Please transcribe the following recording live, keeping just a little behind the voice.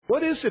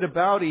What is it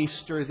about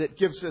Easter that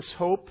gives us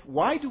hope?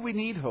 Why do we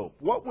need hope?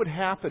 What would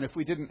happen if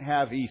we didn't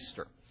have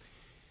Easter?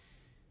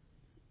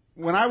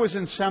 When I was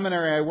in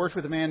seminary, I worked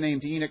with a man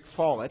named Enoch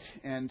Follett,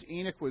 and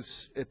Enoch was,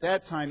 at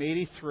that time,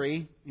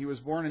 83. He was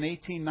born in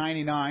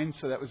 1899,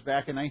 so that was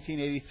back in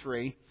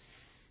 1983.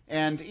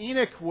 And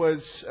Enoch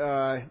was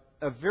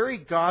a very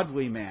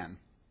godly man.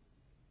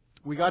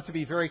 We got to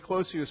be very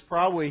close. He was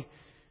probably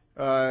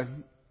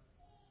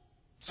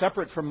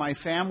separate from my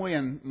family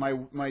and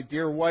my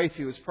dear wife.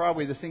 He was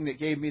probably the thing that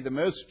gave me the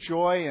most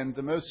joy and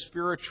the most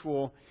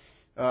spiritual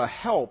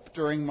help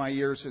during my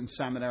years in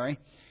seminary.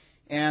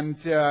 And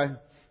there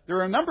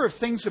are a number of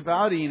things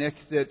about Enoch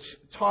that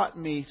taught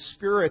me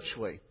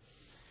spiritually.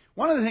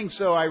 One of the things,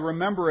 though, I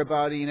remember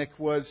about Enoch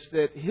was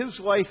that his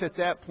life at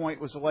that point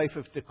was a life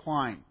of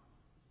decline.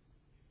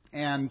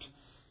 And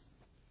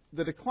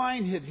the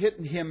decline had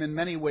hit him in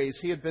many ways.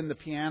 He had been the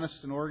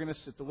pianist and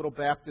organist at the Little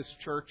Baptist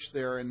Church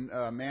there in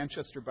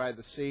Manchester by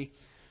the Sea.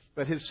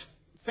 But his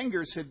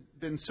fingers had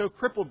been so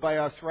crippled by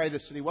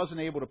arthritis that he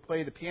wasn't able to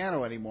play the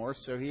piano anymore,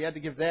 so he had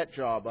to give that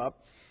job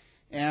up.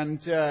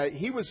 And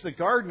he was the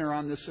gardener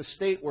on this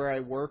estate where I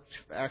worked.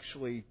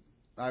 Actually,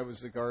 I was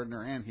the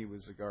gardener and he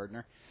was the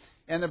gardener.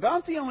 And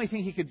about the only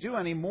thing he could do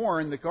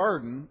anymore in the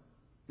garden,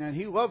 and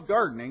he loved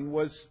gardening,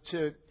 was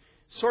to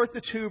sort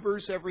the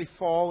tubers every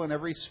fall and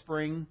every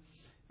spring,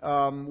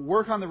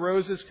 work on the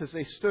roses because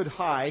they stood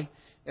high,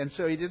 and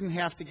so he didn't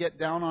have to get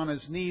down on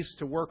his knees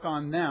to work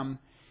on them.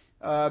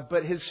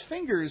 But his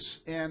fingers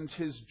and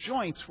his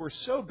joints were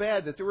so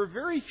bad that there were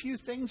very few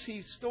things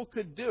he still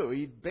could do.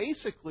 He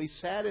basically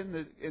sat in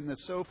the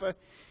sofa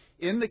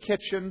in the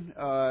kitchen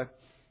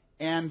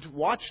and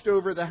watched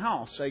over the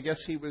house. I guess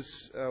he was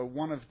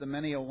one of the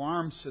many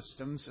alarm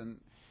systems,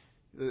 and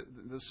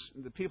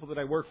the people that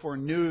I worked for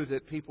knew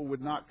that people would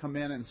not come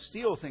in and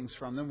steal things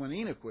from them when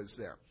Enoch was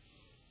there.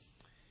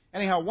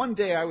 Anyhow, one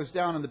day I was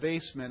down in the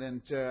basement,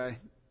 and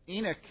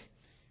Enoch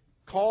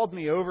called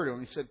me over to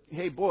him. He said,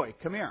 "Hey, boy,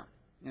 come here."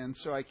 And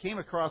so I came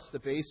across the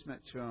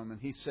basement to him,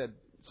 and he said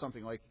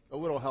something like, "A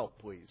little help,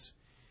 please."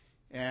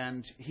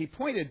 And he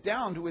pointed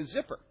down to his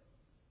zipper.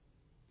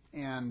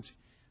 And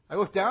I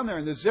looked down there,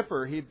 and the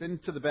zipper, he'd been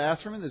to the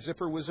bathroom, and the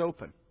zipper was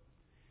open.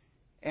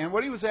 And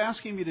what he was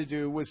asking me to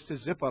do was to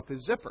zip up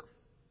his zipper.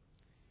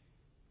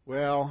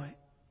 Well,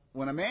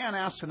 when a man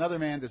asks another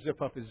man to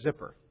zip up his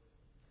zipper,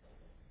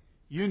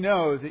 you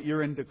know that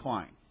you're in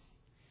decline.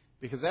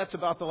 Because that's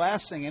about the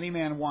last thing any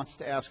man wants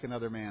to ask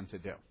another man to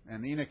do.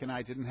 And Enoch and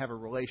I didn't have a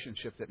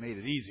relationship that made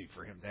it easy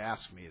for him to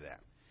ask me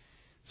that.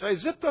 So I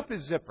zipped up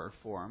his zipper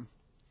for him.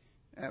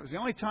 And it was the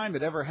only time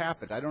it ever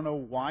happened. I don't know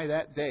why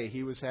that day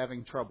he was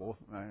having trouble.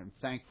 I'm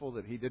thankful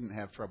that he didn't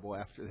have trouble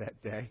after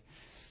that day.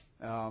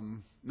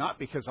 Not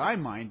because I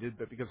minded,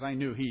 but because I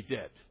knew he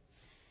did.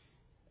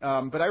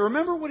 But I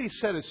remember what he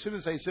said as soon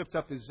as I zipped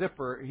up his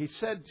zipper. He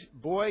said,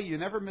 "Boy, you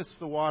never miss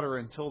the water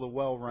until the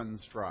well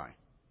runs dry."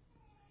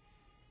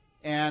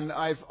 And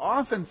I've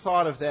often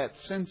thought of that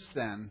since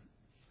then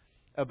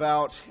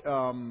about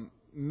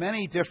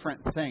many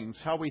different things,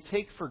 how we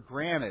take for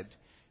granted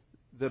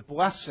the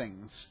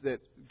blessings that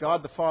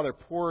God the Father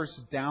pours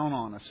down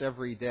on us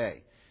every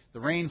day. The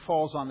rain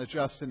falls on the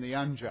just and the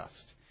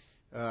unjust.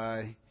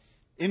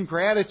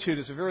 Ingratitude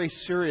is a very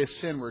serious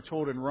sin, we're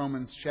told in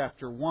Romans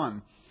chapter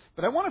 1.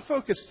 But I want to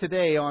focus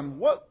today on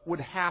what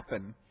would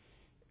happen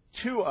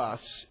to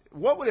us,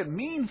 what would it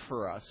mean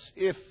for us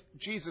if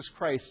Jesus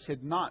Christ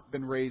had not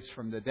been raised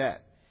from the dead?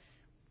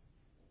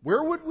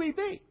 Where would we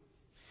be?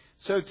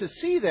 So to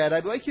see that,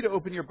 I'd like you to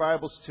open your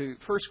Bibles to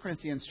 1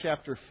 Corinthians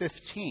chapter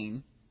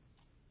 15.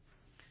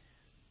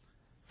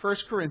 1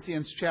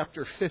 Corinthians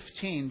chapter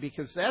 15,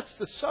 because that's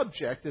the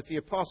subject that the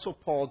Apostle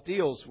Paul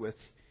deals with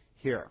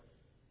here.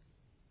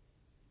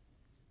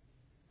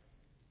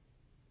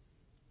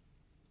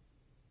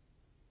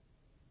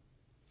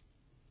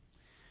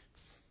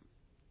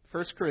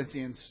 1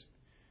 Corinthians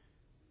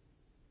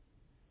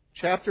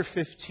chapter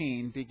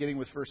 15, beginning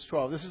with verse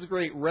 12. This is a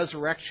great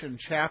resurrection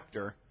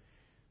chapter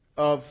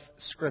of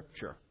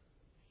Scripture.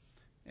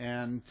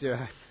 And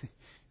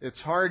it's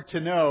hard to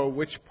know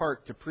which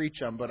part to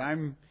preach on, but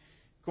I'm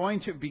going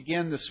to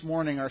begin this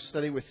morning our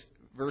study with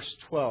verse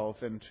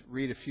 12 and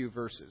read a few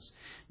verses.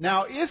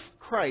 "Now, if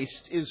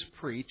Christ is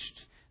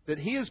preached that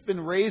he has been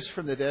raised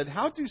from the dead,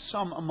 how do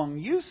some among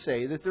you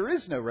say that there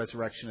is no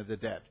resurrection of the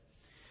dead?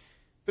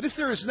 But if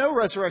there is no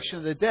resurrection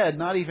of the dead,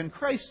 not even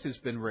Christ has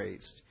been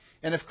raised.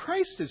 And if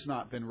Christ has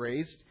not been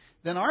raised,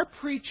 then our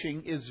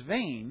preaching is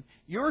vain,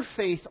 your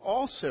faith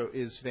also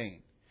is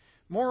vain.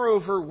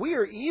 Moreover, we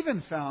are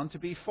even found to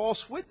be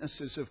false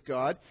witnesses of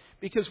God,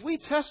 because we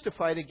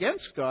testified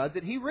against God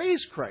that he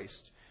raised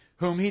Christ,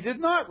 whom he did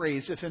not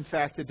raise, if in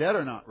fact the dead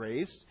are not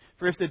raised.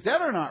 For if the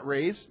dead are not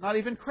raised, not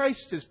even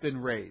Christ has been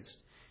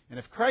raised. And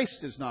if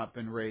Christ has not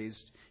been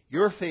raised,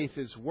 your faith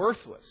is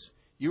worthless.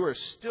 You are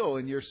still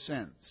in your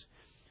sins.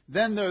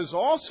 Then those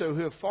also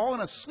who have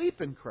fallen asleep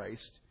in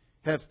Christ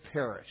have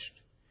perished.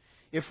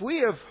 If we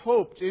have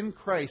hoped in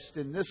Christ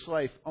in this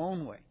life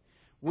only,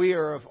 we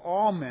are of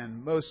all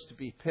men most to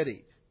be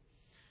pitied.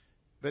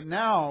 But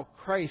now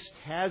Christ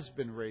has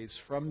been raised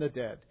from the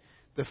dead,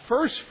 the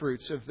first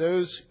fruits of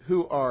those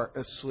who are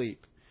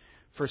asleep.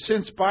 For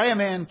since by a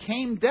man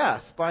came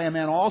death, by a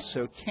man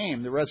also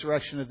came the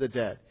resurrection of the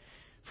dead.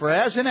 For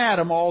as in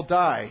Adam all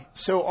die,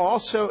 so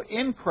also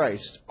in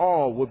Christ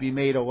all will be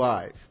made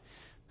alive.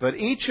 But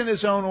each in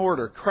his own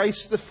order,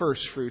 Christ the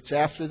first fruits,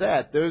 after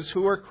that those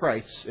who are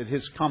Christ's at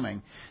his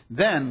coming.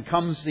 Then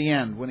comes the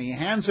end, when he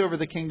hands over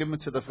the kingdom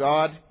to the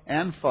God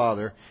and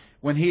Father,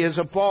 when he has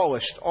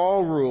abolished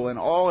all rule and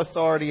all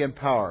authority and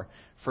power.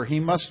 For he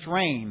must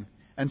reign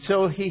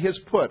until he has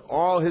put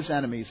all his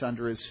enemies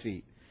under his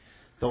feet.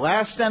 The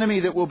last enemy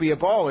that will be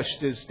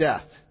abolished is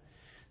death.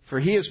 For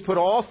he has put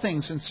all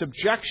things in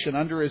subjection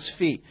under his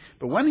feet.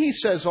 But when he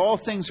says all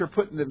things are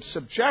put in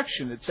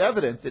subjection, it's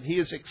evident that he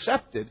is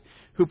accepted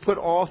who put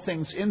all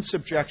things in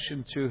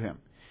subjection to him.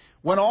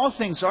 When all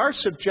things are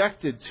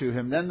subjected to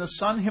him, then the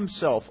Son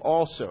himself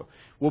also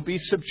will be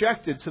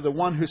subjected to the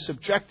one who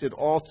subjected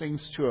all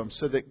things to him,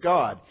 so that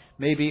God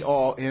may be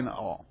all in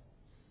all.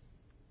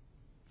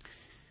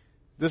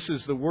 This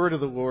is the word of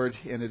the Lord,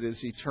 and it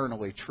is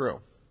eternally true.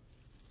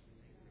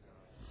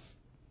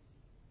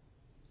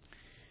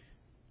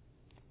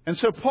 And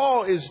so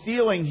Paul is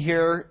dealing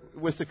here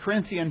with the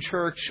Corinthian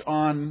church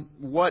on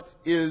what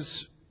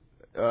is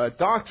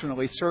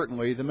doctrinally,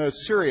 certainly, the most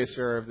serious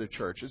area of the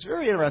church. It's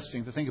very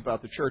interesting to think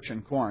about the church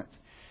in Corinth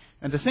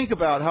and to think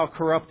about how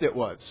corrupt it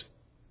was.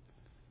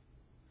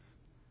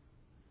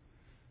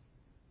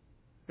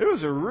 It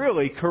was a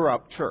really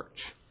corrupt church.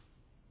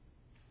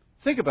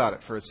 Think about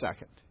it for a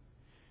second.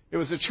 It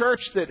was a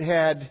church that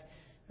had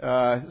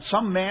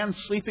some man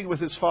sleeping with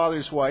his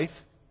father's wife.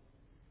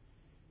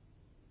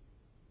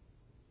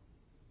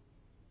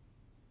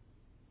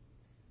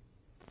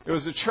 It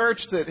was a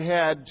church that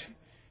had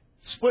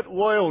split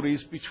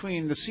loyalties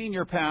between the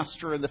senior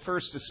pastor and the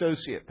first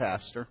associate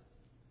pastor.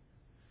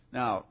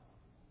 Now,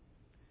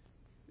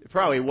 it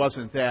probably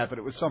wasn't that, but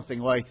it was something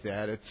like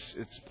that.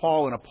 It's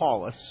Paul and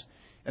Apollos.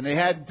 And they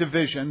had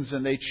divisions,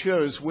 and they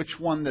chose which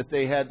one that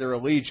they had their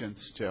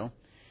allegiance to.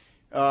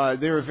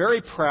 They were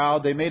very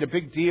proud. They made a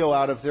big deal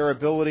out of their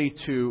ability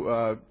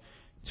to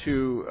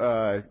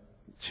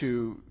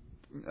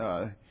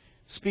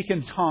speak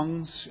in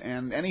tongues,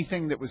 and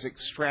anything that was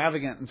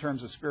extravagant in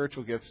terms of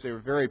spiritual gifts, they were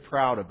very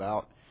proud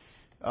about.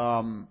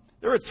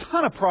 There were a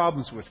ton of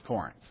problems with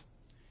Corinth.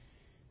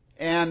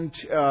 And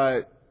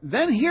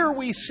then here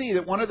we see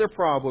that one of their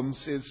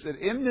problems is that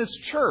in this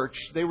church,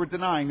 they were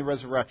denying the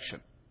resurrection.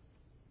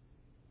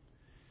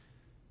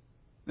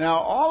 Now,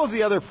 all of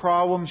the other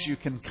problems, you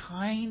can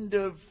kind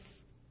of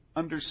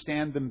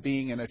understand them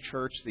being in a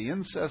church. The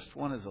incest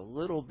one is a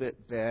little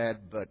bit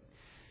bad, but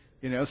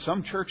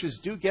some churches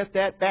do get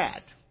that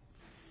bad.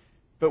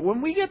 But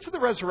when we get to the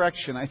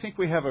resurrection, I think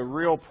we have a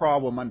real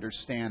problem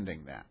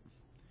understanding that.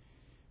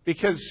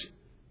 Because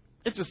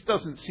it just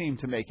doesn't seem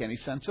to make any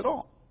sense at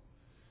all.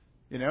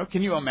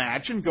 Can you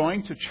imagine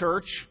going to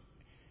church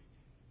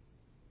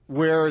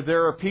where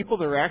there are people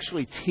that are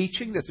actually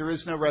teaching that there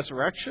is no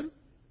resurrection?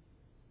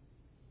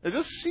 It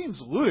just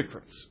seems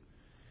ludicrous.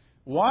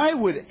 Why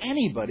would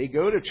anybody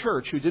go to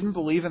church who didn't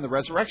believe in the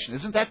resurrection?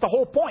 Isn't that the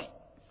whole point?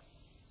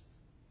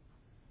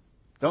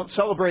 Don't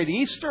celebrate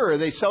Easter, or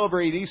they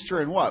celebrate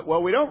Easter in what?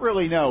 Well, we don't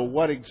really know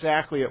what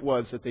exactly it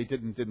was that they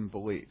didn't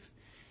believe.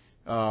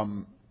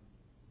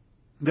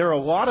 There are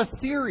a lot of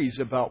theories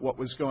about what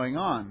was going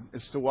on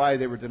as to why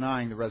they were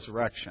denying the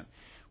resurrection.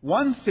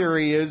 One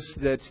theory is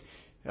that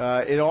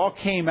it all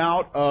came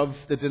out of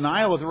the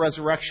denial of the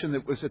resurrection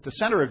that was at the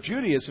center of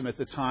Judaism at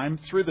the time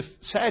through the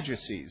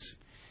Sadducees.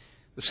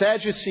 The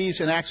Sadducees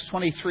in Acts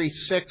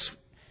 23:6,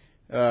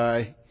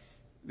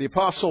 the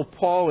Apostle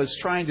Paul is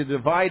trying to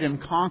divide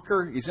and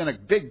conquer. He's in a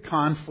big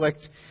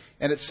conflict.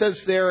 And it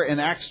says there in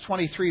Acts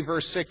 23,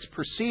 verse 6,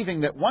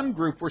 perceiving that one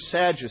group were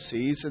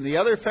Sadducees and the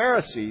other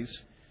Pharisees,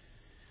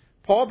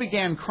 Paul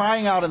began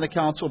crying out in the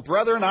council,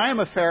 "Brethren, I am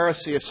a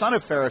Pharisee, a son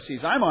of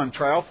Pharisees. I'm on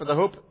trial for the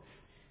hope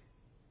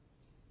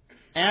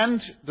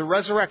and the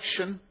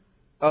resurrection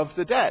of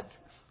the dead."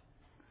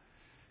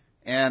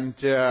 And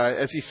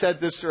as he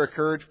said this, there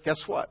occurred,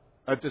 guess what?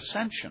 A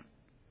dissension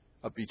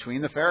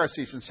between the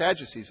Pharisees and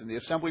Sadducees, and the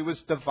assembly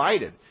was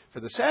divided.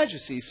 For the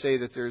Sadducees say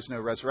that there is no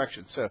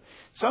resurrection. So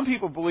some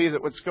people believe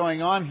that what's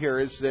going on here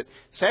is that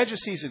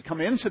Sadducees had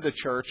come into the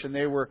church and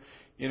they were,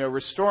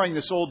 restoring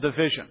this old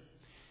division.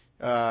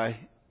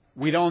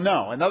 We don't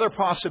know. Another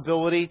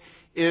possibility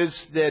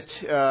is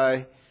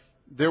that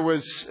there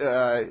was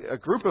a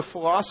group of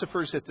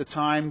philosophers at the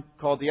time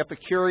called the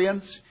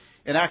Epicureans.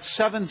 In Acts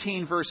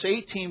 17, verse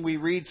 18, we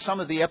read some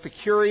of the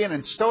Epicurean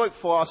and Stoic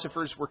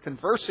philosophers were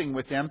conversing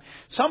with him.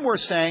 Some were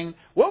saying,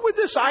 "What would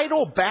this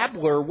idle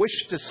babbler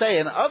wish to say?"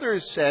 And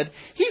others said,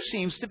 "He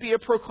seems to be a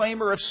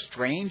proclaimer of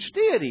strange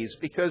deities,"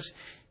 because,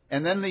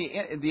 and then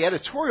the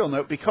editorial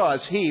note,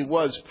 because he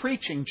was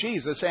preaching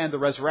Jesus and the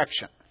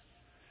resurrection.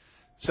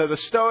 So the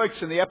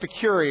Stoics and the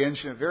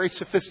Epicureans, very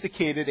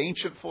sophisticated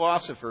ancient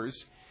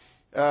philosophers,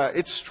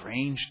 it's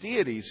strange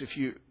deities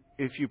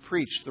if you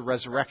preach the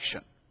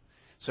resurrection.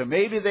 So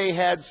maybe they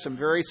had some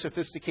very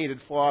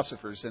sophisticated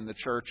philosophers in the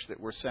church that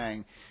were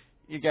saying,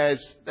 you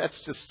guys, that's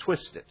just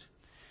twisted.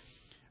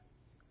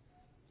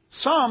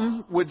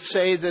 Some would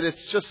say that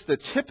it's just the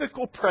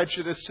typical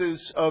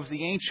prejudices of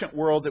the ancient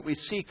world that we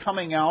see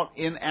coming out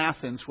in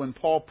Athens when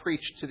Paul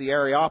preached to the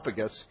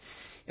Areopagus.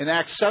 In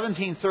Acts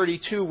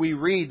 17:32, we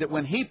read that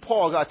when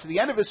Paul got to the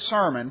end of his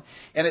sermon,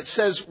 and it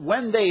says,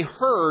 when they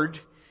heard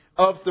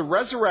of the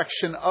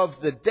resurrection of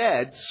the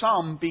dead,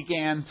 some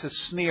began to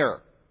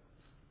sneer.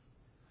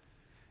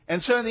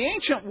 And so in the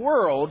ancient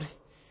world,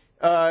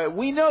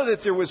 we know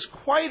that there was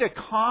quite a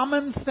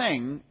common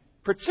thing,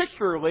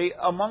 particularly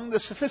among the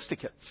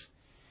sophisticates,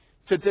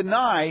 to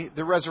deny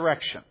the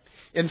resurrection.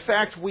 In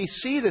fact, we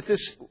see that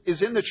this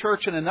is in the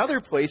church in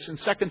another place in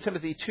 2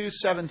 Timothy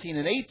 2:17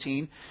 and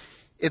 18.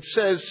 It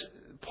says,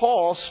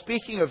 Paul,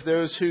 speaking of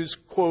those whose,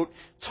 quote,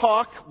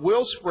 talk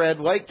will spread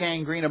like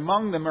gangrene,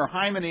 among them are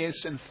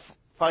Hymenaeus and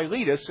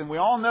Philetus, and we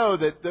all know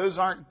that those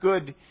aren't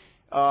good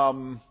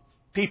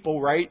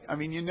people, right? I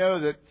mean, you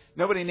know that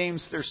nobody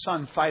names their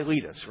son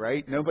Philetus,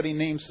 right? Nobody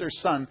names their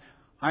son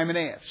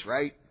Hymenaeus,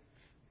 right?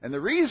 And the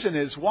reason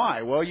is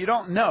why? Well, you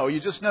don't know. You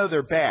just know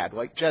they're bad,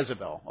 like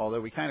Jezebel, although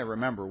we kind of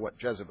remember what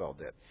Jezebel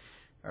did.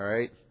 All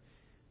right?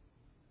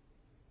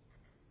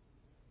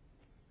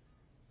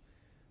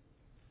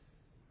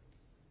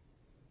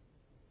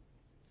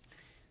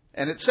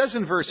 And it says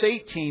in verse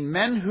 18,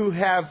 men who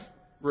have,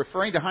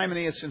 referring to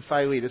Hymenaeus and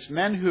Philetus,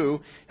 men who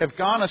have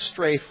gone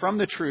astray from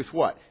the truth,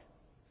 what?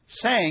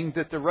 Saying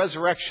that the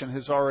resurrection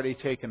has already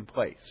taken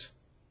place.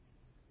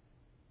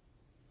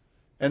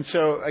 And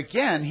so,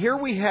 again, here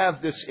we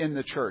have this in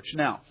the church.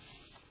 Now,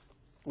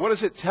 what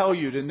does it tell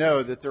you to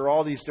know that there are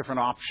all these different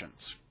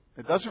options?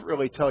 It doesn't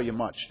really tell you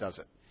much, does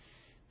it?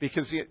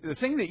 Because the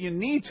thing that you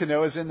need to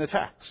know is in the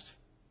text.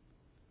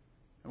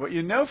 What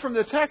you know from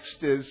the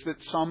text is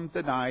that some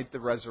denied the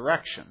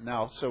resurrection.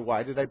 Now, so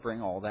why did I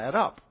bring all that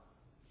up?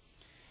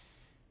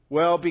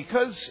 Well,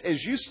 because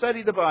as you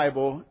study the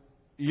Bible,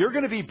 you're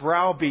going to be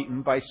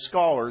browbeaten by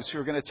scholars who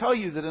are going to tell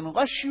you that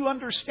unless you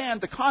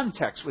understand the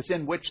context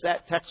within which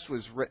that text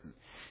was written,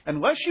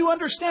 unless you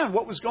understand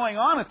what was going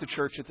on at the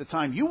church at the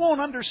time, you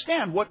won't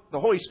understand what the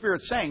Holy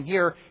Spirit's saying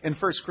here in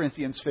 1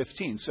 Corinthians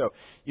 15. So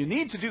you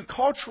need to do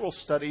cultural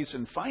studies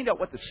and find out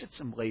what the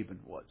Sitzim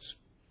Leben was.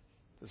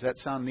 Does that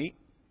sound neat?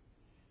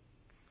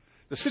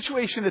 The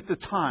situation at the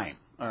time,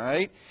 all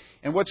right?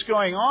 And what's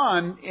going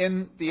on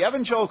in the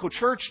evangelical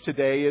church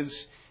today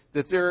is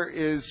that there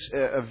is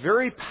a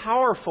very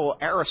powerful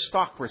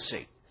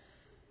aristocracy.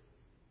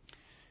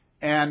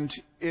 And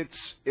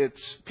it's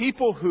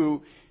people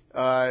who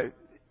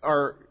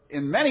are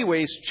in many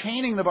ways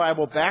chaining the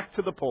Bible back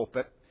to the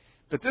pulpit,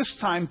 but this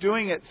time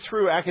doing it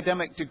through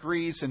academic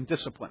degrees and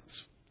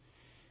disciplines.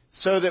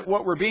 So that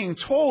what we're being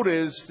told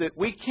is that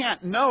we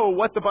can't know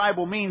what the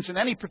Bible means in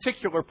any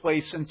particular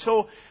place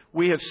until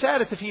we have sat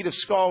at the feet of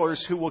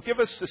scholars who will give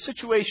us the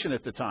situation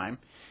at the time,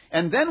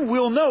 and then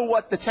we'll know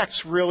what the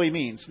text really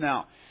means.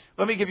 Now,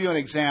 let me give you an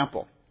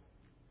example.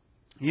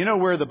 You know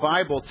where the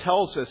Bible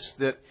tells us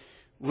that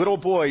little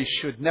boys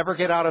should never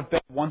get out of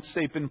bed once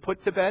they've been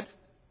put to bed?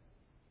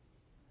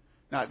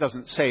 Now, it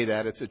doesn't say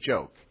that. It's a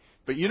joke.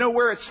 But you know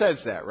where it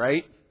says that,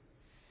 right?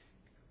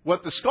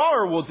 What the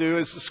scholar will do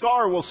is the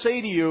scholar will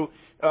say to you,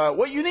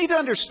 what you need to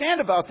understand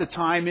about the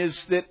time is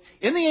that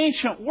in the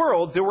ancient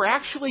world, there were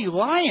actually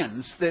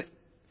lions that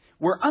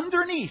were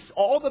underneath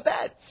all the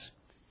beds.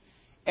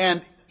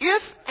 And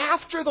if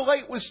after the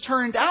light was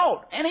turned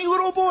out, any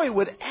little boy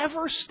would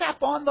ever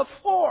step on the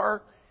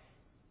floor,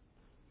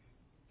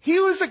 he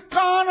was a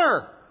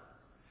goner.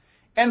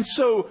 And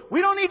so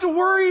we don't need to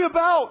worry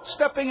about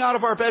stepping out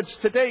of our beds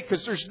today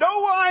because there's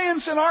no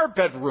lions in our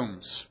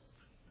bedrooms.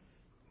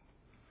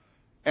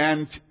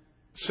 And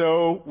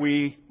so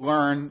we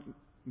learn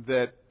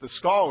that the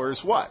scholars,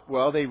 what?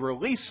 Well, they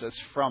release us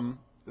from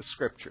the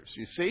Scriptures,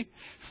 you see?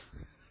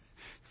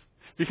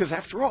 Because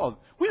after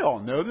all, we all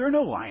know there are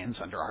no lions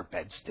under our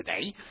beds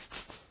today.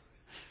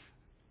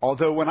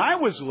 Although when I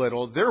was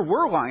little, there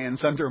were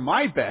lions under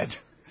my bed.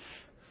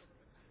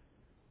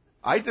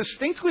 I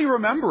distinctly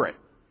remember it.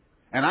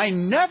 And I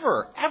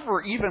never,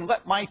 ever even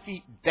let my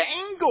feet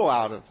dangle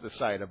out of the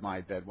side of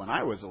my bed when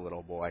I was a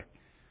little boy.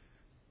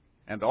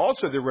 And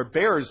also there were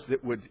bears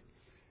that would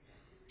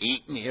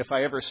eat me if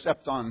I ever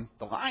stepped on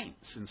the lines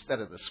instead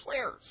of the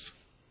squares.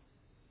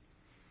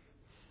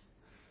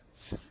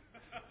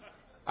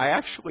 I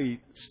actually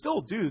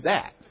still do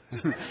that.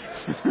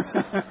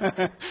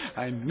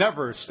 I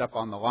never step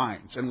on the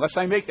lines unless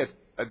I make a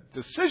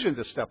decision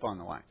to step on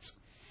the lines.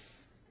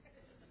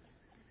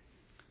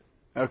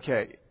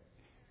 Okay.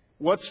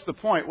 What's the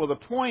point? Well, the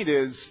point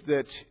is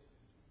that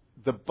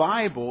the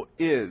Bible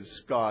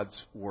is God's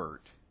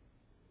Word.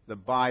 The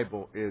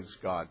Bible is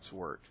God's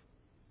Word.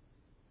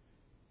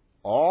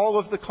 All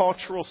of the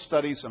cultural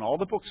studies and all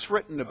the books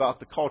written about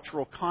the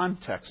cultural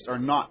context are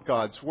not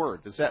God's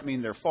Word. Does that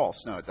mean they're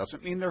false? No, it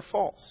doesn't mean they're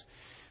false.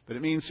 But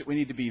it means that we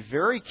need to be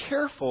very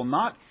careful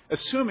not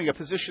assuming a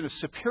position of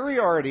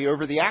superiority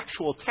over the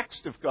actual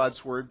text of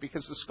God's Word,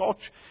 because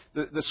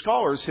the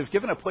scholars have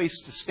given a place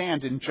to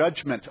stand in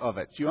judgment of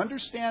it. Do you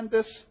understand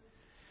this?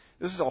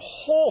 This is a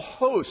whole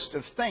host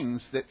of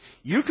things that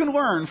you can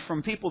learn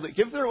from people that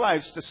give their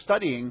lives to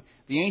studying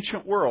the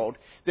ancient world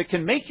that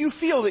can make you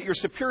feel that you're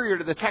superior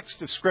to the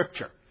text of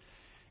Scripture.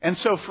 And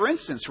so, for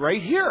instance,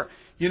 right here,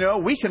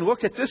 we can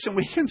look at this and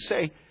we can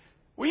say,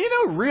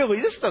 well,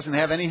 really, this doesn't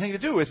have anything to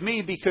do with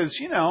me because,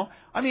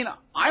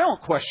 I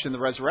don't question the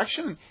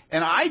resurrection.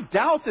 And I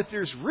doubt that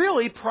there's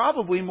really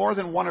probably more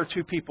than one or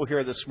two people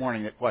here this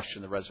morning that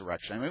question the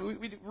resurrection. I mean,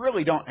 we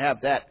really don't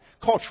have that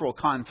cultural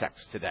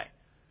context today.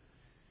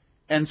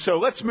 And so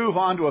let's move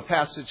on to a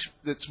passage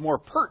that's more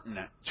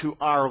pertinent to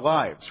our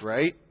lives,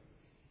 right?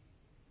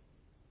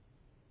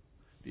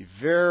 Be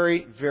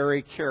very,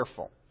 very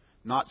careful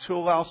not to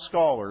allow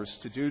scholars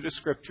to do to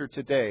Scripture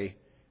today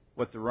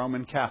what the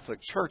Roman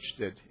Catholic Church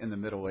did in the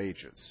Middle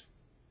Ages.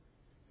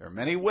 There are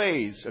many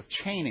ways of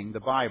chaining the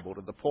Bible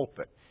to the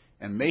pulpit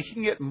and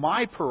making it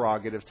my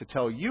prerogative to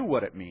tell you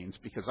what it means,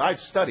 because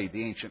I've studied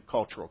the ancient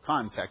cultural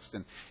context.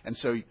 And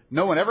so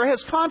no one ever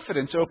has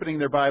confidence opening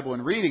their Bible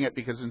and reading it,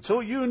 because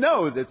until you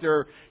know that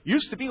there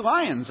used to be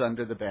lions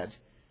under the bed,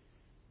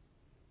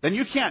 then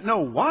you can't know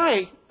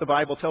why the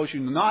Bible tells you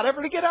not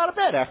ever to get out of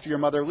bed after your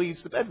mother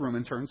leaves the bedroom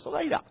and turns the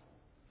light out.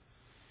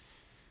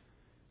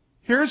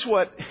 Here's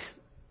what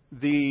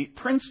the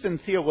Princeton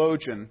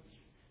theologian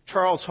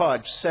Charles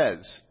Hodge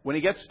says when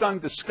he gets done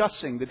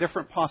discussing the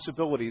different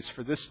possibilities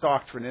for this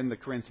doctrine in the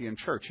Corinthian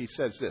church. He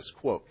says this,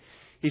 quote,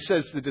 he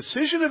says, the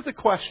decision of the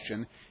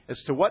question as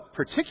to what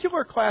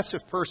particular class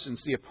of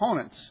persons the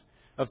opponents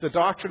of the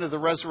doctrine of the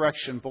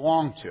resurrection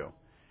belong to,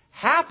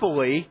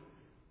 happily,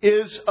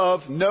 is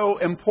of no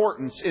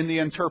importance in the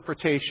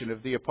interpretation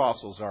of the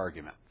apostles'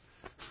 argument.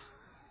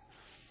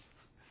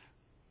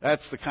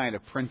 That's the kind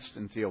of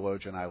Princeton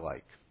theologian I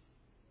like.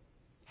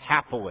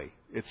 Happily,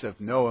 it's of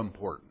no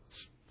importance.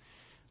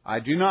 I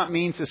do not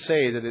mean to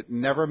say that it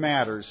never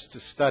matters to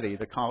study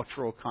the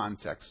cultural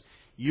context.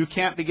 You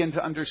can't begin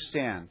to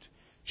understand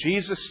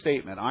Jesus'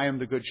 statement, I am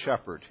the good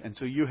shepherd,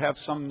 until you have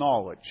some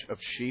knowledge of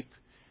sheep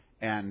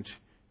and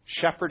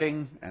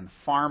shepherding and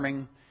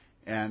farming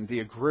and the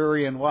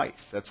agrarian life.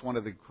 That's one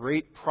of the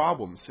great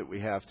problems that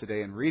we have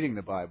today in reading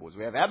the Bible, is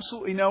we have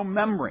absolutely no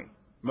memory,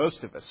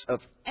 most of us,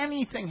 of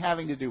anything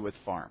having to do with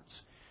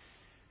farms.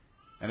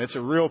 And it's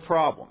a real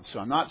problem. So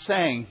I'm not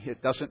saying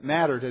it doesn't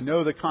matter to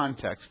know the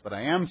context, but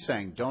I am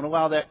saying don't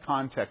allow that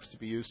context to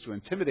be used to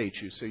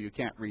intimidate you so you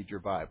can't read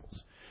your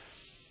Bibles.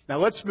 Now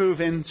let's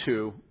move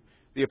into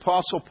the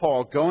Apostle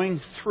Paul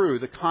going through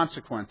the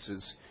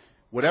consequences.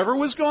 Whatever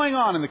was going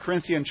on in the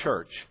Corinthian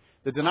church,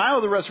 the denial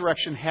of the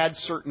resurrection had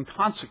certain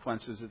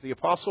consequences that the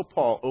Apostle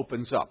Paul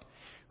opens up.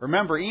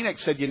 Remember, Enoch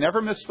said you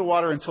never miss the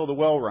water until the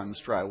well runs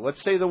dry. Well,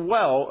 let's say the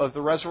well of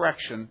the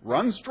resurrection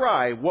runs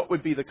dry. What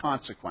would be the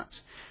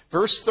consequence?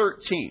 Verse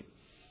 13.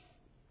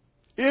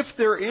 If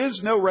there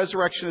is no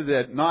resurrection of the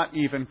dead, not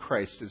even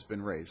Christ has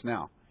been raised.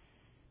 Now,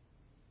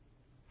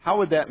 how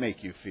would that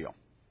make you feel?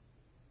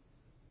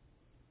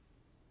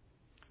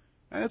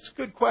 And it's a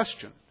good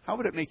question. How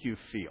would it make you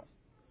feel?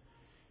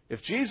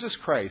 If Jesus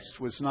Christ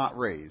was not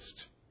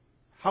raised,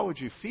 how would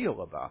you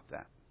feel about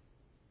that?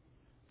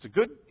 It's a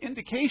good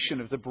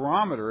indication of the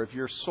barometer of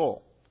your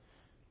soul,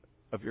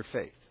 of your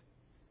faith.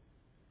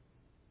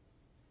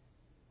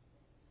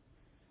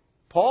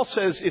 Paul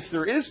says if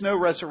there is no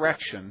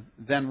resurrection,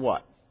 then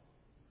what?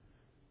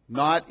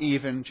 Not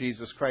even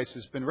Jesus Christ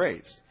has been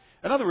raised.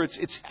 In other words,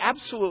 it's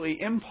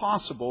absolutely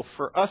impossible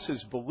for us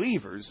as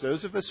believers,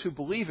 those of us who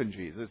believe in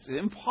Jesus, it's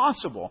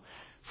impossible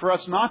for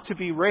us not to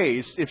be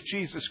raised if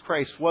Jesus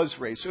Christ was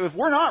raised. So if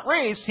we're not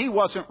raised, He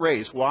wasn't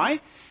raised.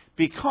 Why?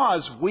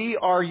 Because we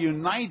are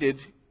united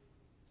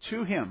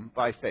to Him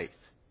by faith.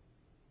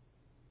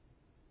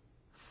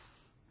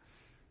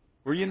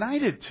 We're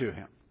united to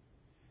Him.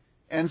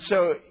 And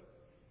so,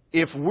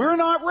 if we're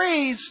not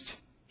raised,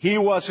 He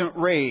wasn't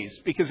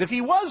raised. Because if He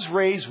was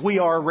raised, we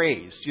are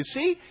raised. You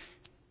see?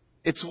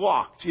 It's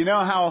locked. You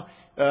know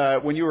how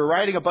when you were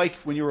riding a bike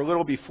when you were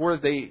little,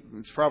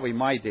 it's probably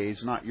my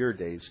days, not your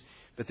days,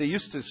 but they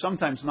used to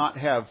sometimes not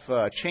have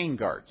chain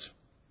guards.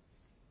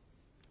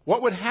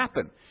 What would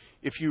happen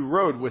if you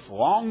rode with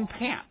long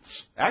pants?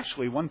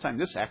 Actually, one time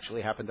this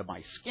actually happened to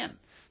my skin,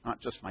 not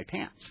just my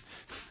pants.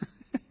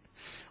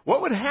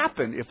 What would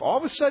happen if all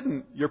of a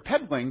sudden you're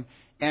pedaling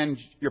and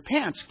your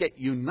pants get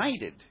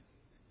united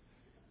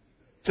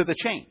to the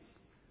chain?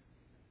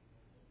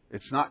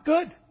 It's not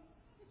good.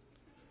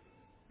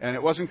 And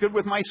it wasn't good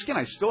with my skin.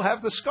 I still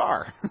have the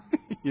scar.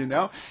 You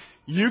know?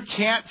 You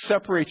can't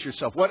separate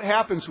yourself. What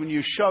happens when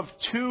you shove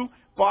two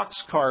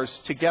boxcars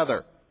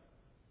together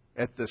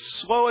at the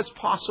slowest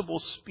possible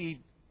speed?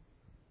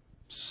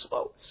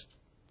 Slowest.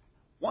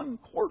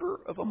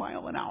 1/4 of a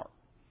mile an hour.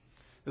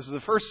 This is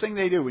the first thing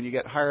they do when you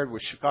get hired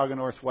with Chicago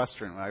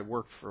Northwestern, when I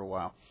worked for a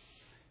while,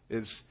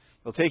 is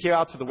they'll take you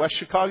out to the West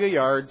Chicago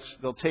yards.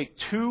 They'll take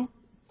two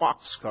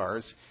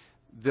boxcars.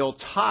 They'll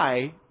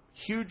tie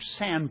huge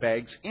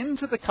sandbags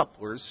into the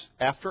couplers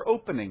after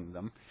opening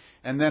them,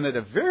 and then at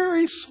a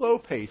very slow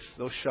pace,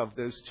 they'll shove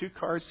those two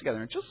cars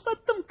together and just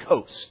let them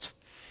coast.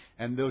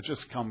 And they'll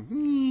just come,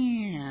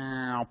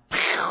 meow,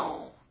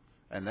 pow,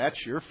 and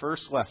that's your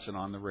first lesson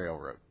on the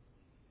railroad.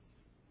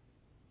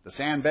 The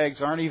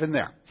sandbags aren't even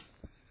there.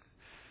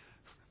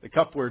 The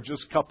coupler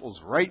just couples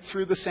right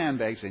through the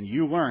sandbags, and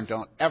you learn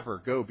don't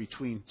ever go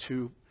between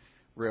two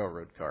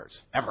railroad cars.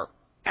 Ever.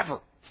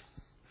 Ever.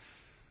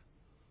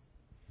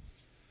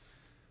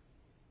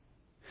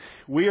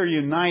 We are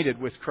united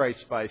with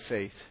Christ by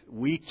faith.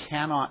 We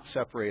cannot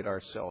separate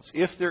ourselves.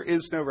 If there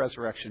is no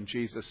resurrection,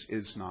 Jesus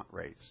is not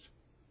raised.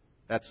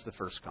 That's the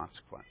first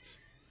consequence.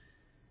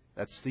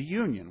 That's the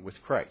union with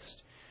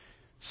Christ.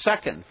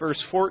 Second,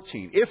 verse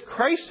 14. If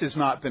Christ has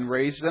not been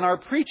raised, then our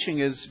preaching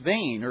is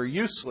vain or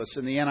useless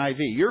in the NIV.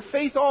 Your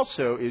faith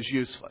also is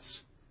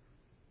useless.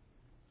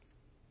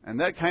 And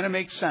that kind of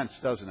makes sense,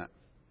 doesn't it?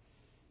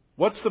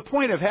 What's the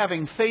point of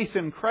having faith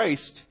in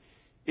Christ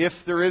if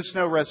there is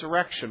no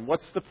resurrection?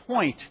 What's the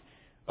point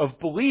of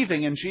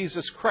believing in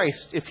Jesus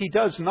Christ if He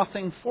does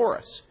nothing for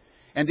us?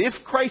 And if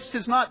Christ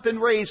has not been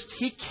raised,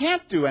 He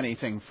can't do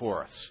anything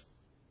for us.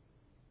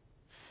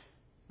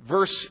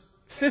 Verse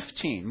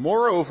 15.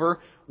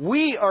 Moreover,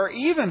 we are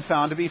even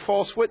found to be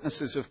false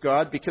witnesses of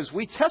God because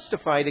we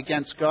testified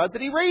against God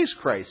that He raised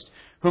Christ,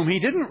 whom He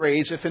didn't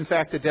raise if in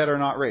fact the dead are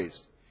not raised.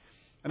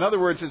 In other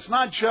words, it's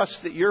not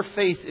just that your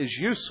faith is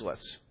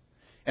useless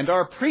and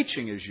our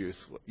preaching is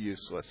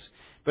useless,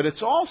 but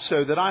it's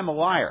also that I'm a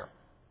liar.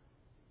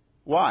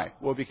 Why?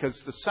 Well, because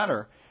the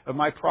center of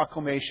my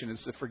proclamation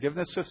is the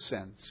forgiveness of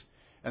sins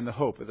and the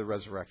hope of the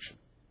resurrection.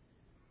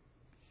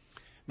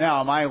 Now,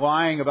 am I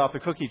lying about the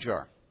cookie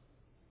jar?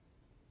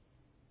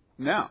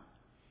 No.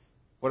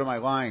 What am I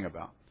lying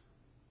about?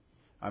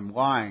 I'm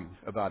lying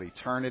about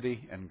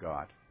eternity and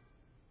God.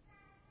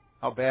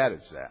 How bad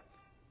is that?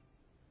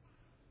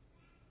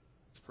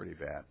 It's pretty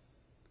bad.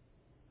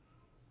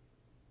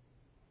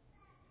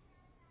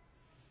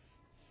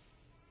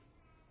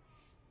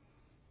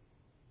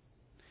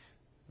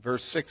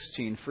 Verse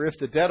 16, for if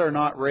the dead are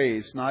not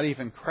raised, not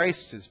even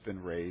Christ has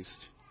been raised.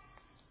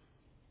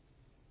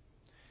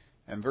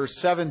 And verse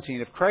 17,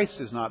 if Christ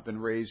has not been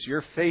raised,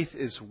 your faith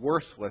is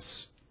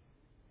worthless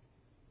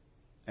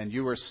and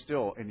you are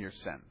still in your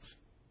sins.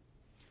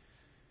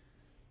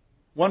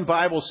 One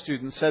Bible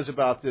student says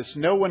about this,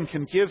 no one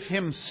can give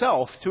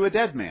himself to a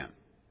dead man.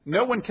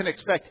 No one can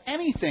expect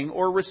anything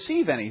or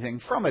receive anything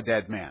from a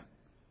dead man.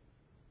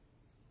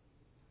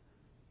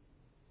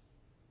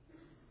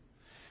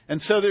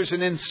 And so there's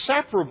an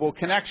inseparable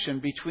connection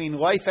between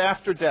life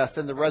after death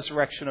and the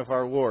resurrection of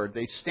our Lord.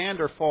 They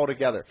stand or fall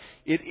together.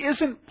 It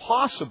isn't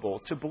possible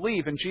to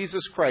believe in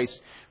Jesus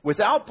Christ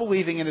without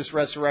believing in His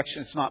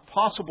resurrection. It's not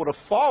possible to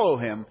follow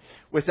Him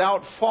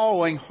without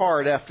following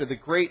hard after the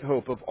great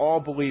hope of all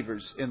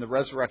believers in the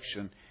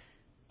resurrection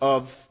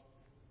of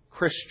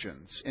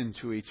Christians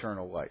into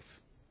eternal life.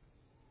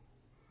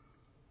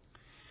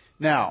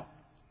 Now,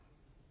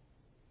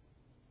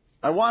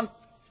 I want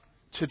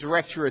to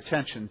direct your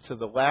attention to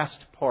the last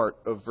part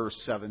of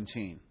verse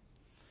 17,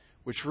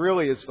 which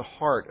really is the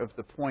heart of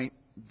the point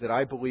that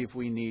I believe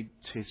we need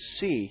to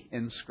see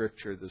in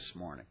Scripture this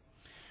morning.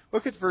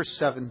 Look at verse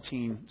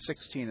 16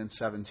 and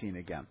 17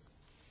 again.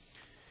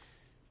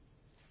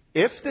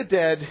 If the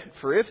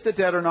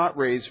dead are not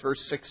raised,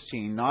 verse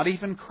 16, not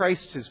even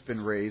Christ has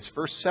been raised,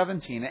 verse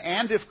 17,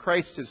 and if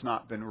Christ has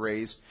not been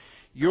raised,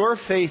 your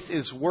faith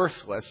is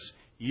worthless,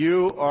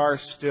 you are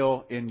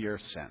still in your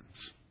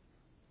sins.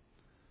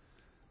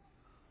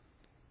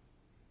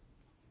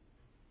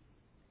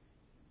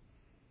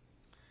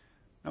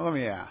 Now let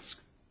me ask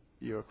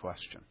you a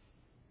question.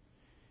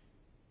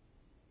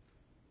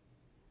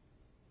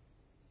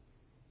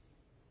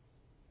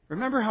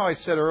 Remember how I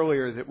said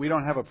earlier that we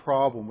don't have a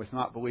problem with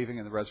not believing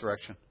in the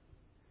resurrection?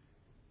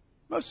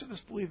 Most of us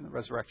believe in the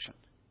resurrection.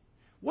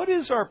 What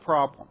is our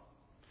problem?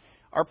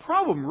 Our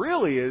problem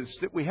really is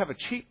that we have a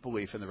cheap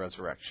belief in the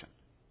resurrection.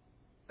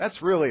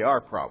 That's really our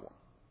problem.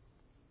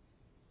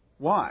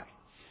 Why?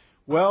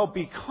 Well,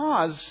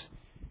 because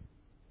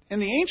in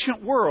the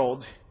ancient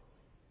world,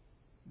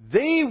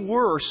 they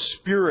were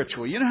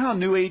spiritual. You know how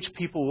New Age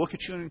people look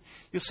at you and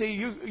you'll say,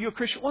 you're a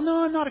Christian? Well,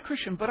 no, I'm not a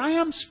Christian, but I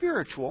am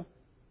spiritual.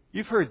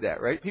 You've heard that,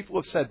 right? People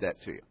have said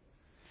that to you.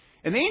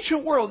 In the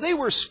ancient world, they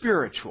were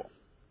spiritual.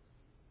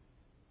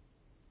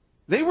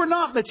 They were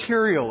not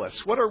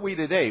materialists. What are we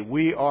today?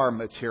 We are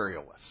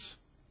materialists.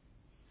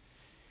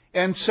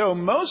 And so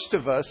most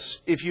of us,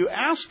 if you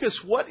ask us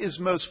what is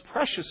most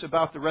precious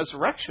about the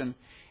resurrection,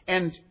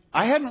 and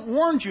I hadn't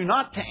warned you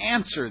not to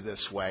answer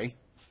this way,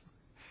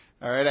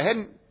 all right, I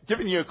hadn't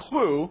given you a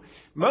clue,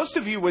 most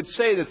of you would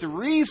say that the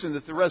reason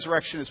that the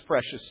resurrection is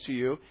precious to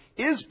you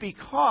is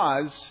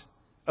because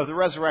of the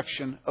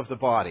resurrection of the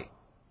body.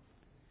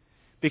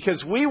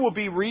 Because we will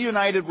be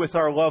reunited with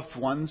our loved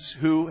ones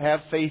who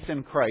have faith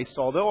in Christ,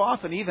 although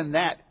often even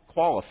that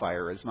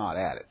qualifier is not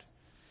added.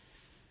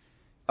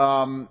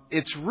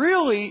 It's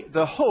really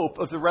the hope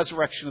of the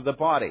resurrection of the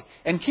body.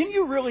 And can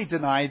you really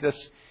deny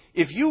this?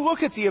 If you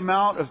look at the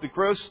amount of the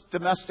gross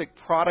domestic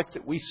product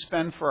that we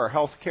spend for our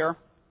health care,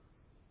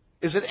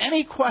 is it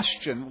any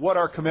question what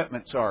our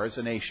commitments are as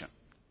a nation?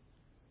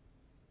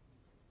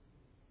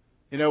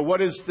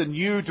 What is the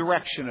new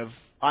direction of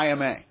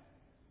IMA?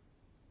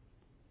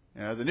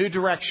 The new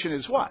direction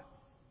is what?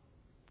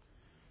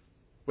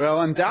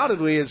 Well,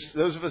 undoubtedly, as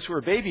those of us who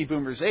are baby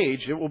boomers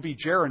age, it will be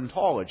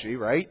gerontology,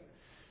 right?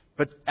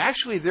 But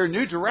actually, their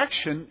new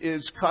direction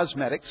is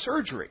cosmetic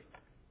surgery.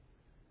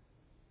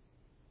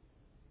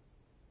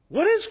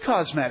 What is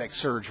cosmetic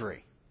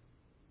surgery?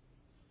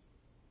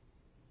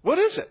 What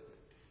is it?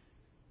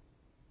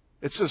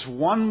 It's just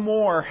one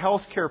more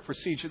healthcare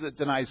procedure that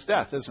denies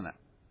death, isn't it?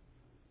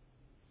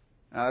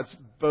 It's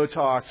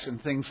Botox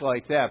and things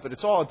like that, but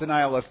it's all a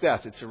denial of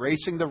death. It's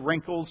erasing the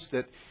wrinkles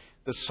that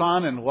the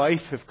sun and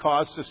life have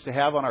caused us to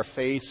have on our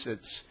face.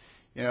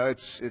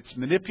 It's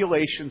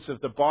manipulations of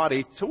the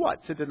body to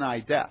what? To deny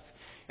death.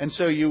 And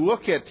so you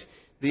look at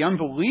the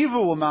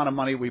unbelievable amount of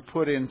money we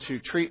put into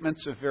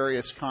treatments of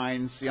various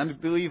kinds, the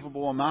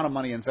unbelievable amount of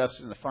money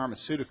invested in the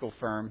pharmaceutical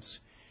firms,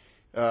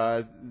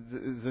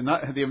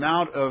 the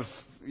amount of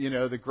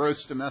the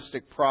gross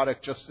domestic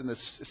product just in the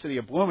city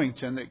of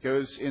Bloomington that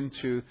goes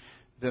into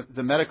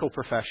the medical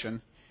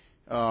profession.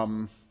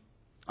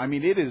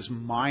 It is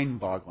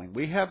mind-boggling.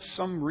 We have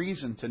some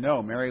reason to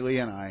know, Mary Lee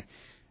and I,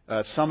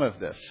 some of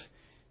this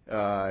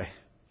and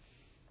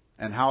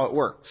how it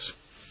works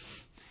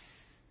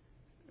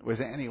with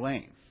Annie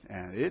Lane.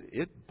 And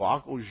it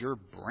boggles your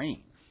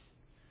brain.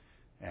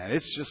 And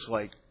it's just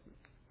like,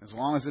 as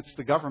long as it's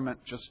the government,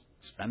 just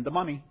spend the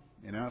money.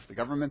 If the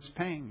government's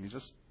paying, you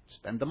just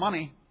spend the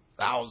money.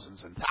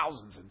 Thousands and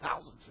thousands and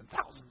thousands and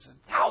thousands and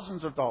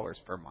thousands of dollars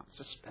per month.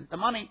 Just spend the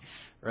money,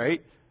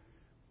 right?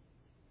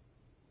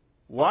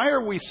 Why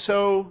are we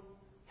so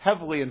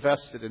heavily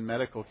invested in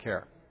medical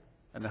care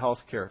and the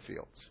health care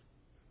fields?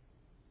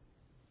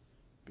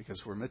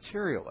 Because we're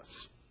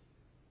materialists.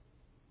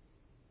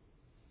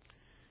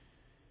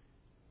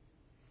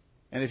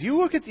 And if you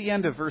look at the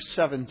end of verse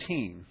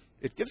 17,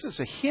 it gives us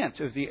a hint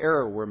of the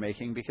error we're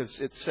making, because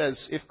it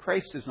says, if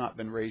Christ has not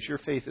been raised, your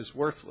faith is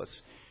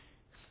worthless.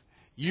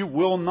 You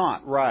will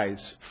not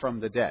rise from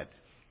the dead.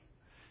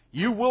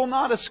 You will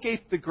not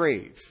escape the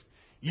grave.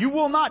 You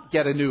will not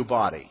get a new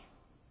body.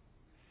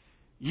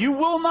 You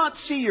will not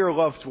see your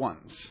loved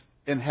ones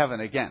in heaven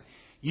again.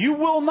 You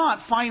will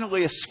not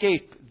finally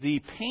escape the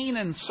pain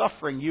and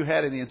suffering you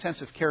had in the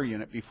intensive care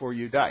unit before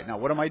you died. Now,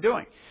 what am I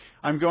doing?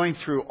 I'm going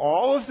through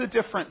all of the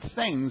different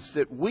things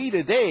that we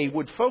today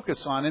would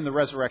focus on in the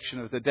resurrection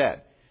of the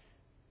dead.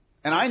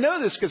 And I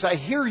know this because I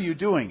hear you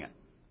doing it.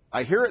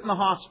 I hear it in the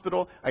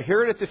hospital. I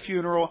hear it at the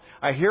funeral.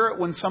 I hear it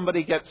when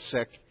somebody gets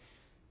sick.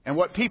 And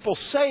what people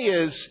say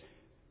is,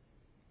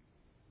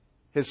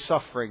 his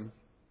suffering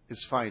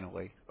is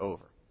finally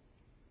over.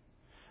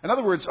 In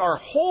other words, our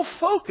whole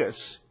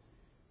focus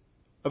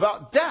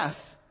about death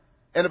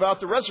and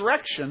about the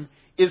resurrection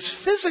is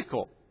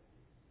physical.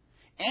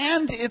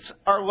 And it's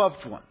our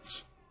loved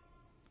ones.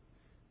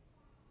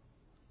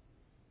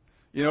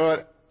 You know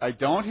what I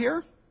don't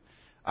hear?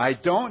 I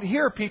don't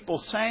hear people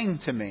saying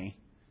to me,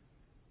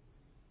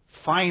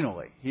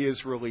 finally, he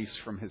is released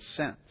from his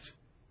sins.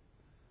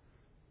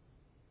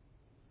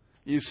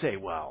 You say,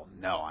 well,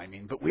 no,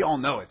 but we all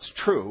know it's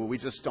true. We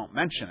just don't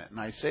mention it. And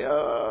I say,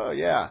 oh,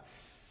 yeah.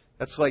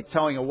 That's like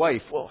telling a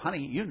wife, well,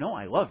 honey, you know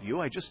I love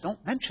you. I just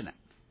don't mention it.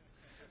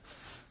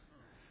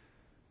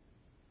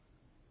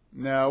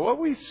 No, what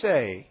we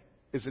say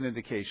is an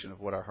indication of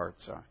what our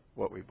hearts are,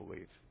 what we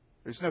believe.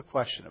 There's no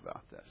question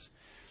about this.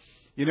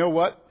 You know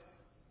what?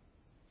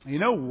 You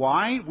know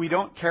why we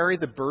don't carry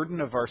the burden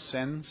of our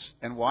sins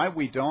and why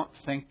we don't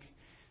think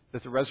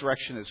that the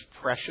resurrection is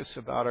precious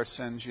about our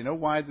sins? You know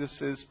why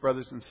this is,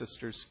 brothers and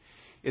sisters?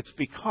 It's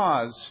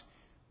because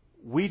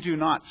we do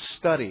not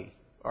study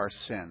our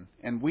sin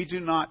and we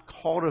do not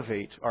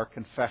cultivate our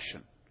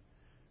confession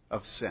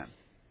of sin.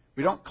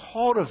 We don't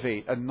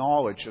cultivate a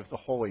knowledge of the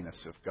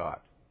holiness of God.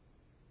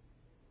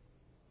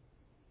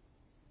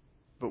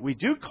 But we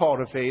do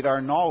cultivate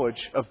our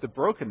knowledge of the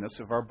brokenness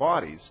of our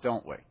bodies,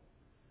 don't we?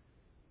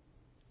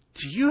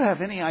 Do you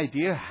have any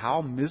idea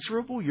how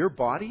miserable your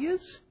body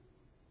is?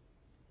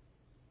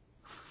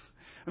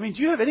 Do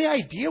you have any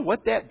idea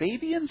what that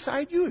baby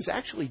inside you is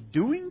actually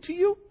doing to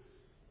you?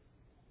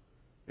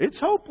 It's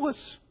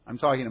hopeless. I'm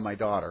talking to my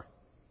daughter.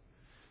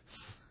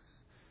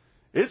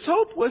 It's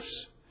hopeless.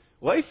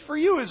 Life for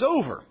you is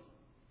over.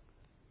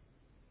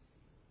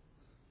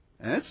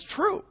 And it's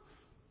true.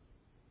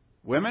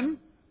 Women,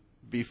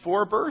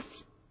 before birth,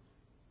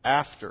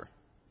 after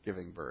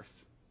giving birth.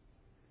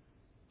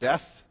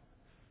 Death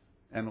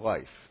and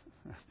life.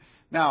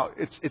 Now,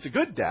 it's a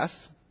good death.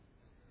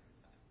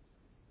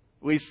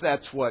 At least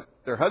that's what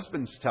their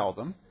husbands tell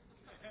them.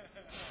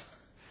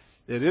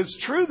 It is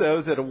true,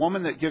 though, that a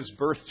woman that gives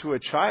birth to a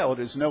child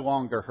is no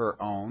longer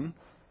her own.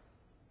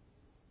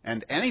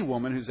 And any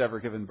woman who's ever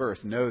given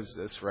birth knows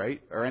this,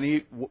 right? Are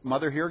any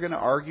mother here going to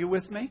argue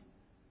with me?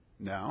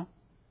 No.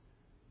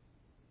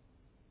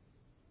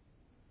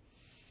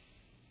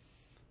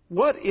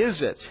 What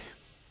is it?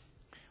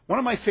 One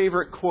of my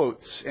favorite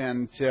quotes,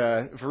 and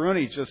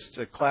Varuni, just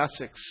a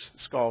classics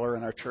scholar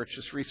in our church,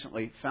 just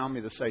recently found me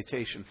the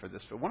citation for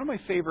this, but one of my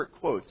favorite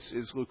quotes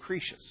is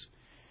Lucretius.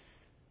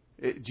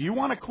 Do you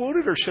want to quote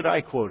it, or should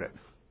I quote it?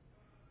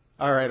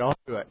 All right, I'll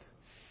do it.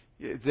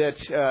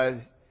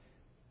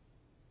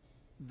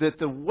 That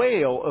the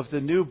wail of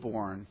the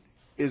newborn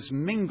is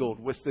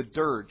mingled with the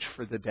dirge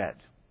for the dead.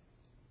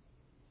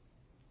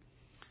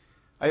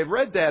 I had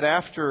read that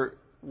after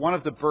one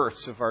of the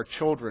births of our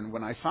children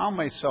when I found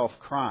myself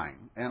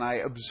crying, and I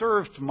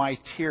observed my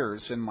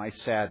tears and my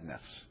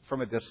sadness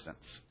from a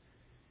distance.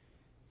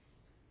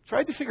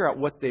 Tried to figure out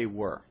what they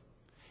were.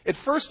 At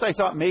first I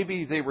thought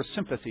maybe they were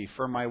sympathy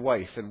for my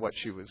wife and what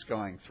she was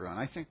going through, and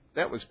I think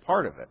that was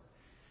part of it.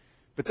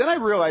 But then I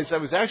realized I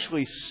was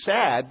actually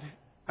sad.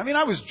 I mean,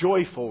 I was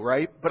joyful,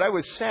 right? But I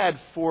was sad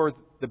for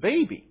the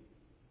baby.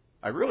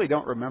 I really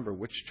don't remember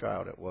which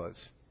child it was.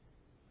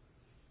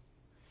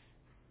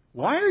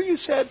 Why are you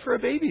sad for a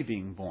baby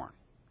being born?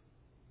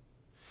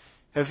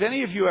 Have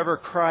any of you ever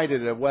cried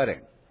at a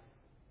wedding?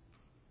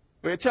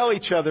 We tell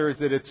each other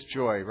that it's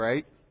joy,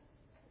 right?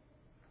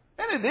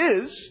 And it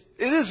is.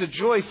 It is a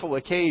joyful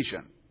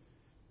occasion.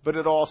 But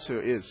it also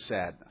is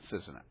sadness,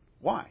 isn't it?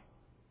 Why?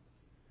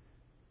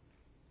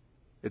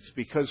 It's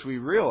because we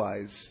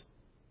realize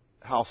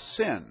how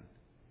sin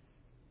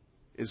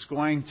is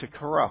going to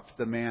corrupt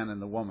the man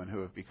and the woman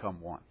who have become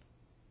one.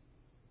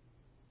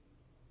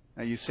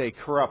 Now you say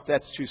corrupt,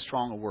 that's too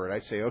strong a word. I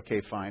say,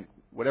 okay, fine,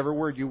 whatever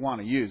word you want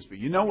to use, but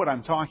you know what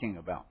I'm talking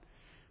about.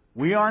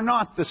 We are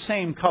not the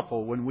same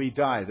couple when we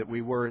die that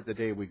we were the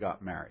day we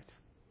got married.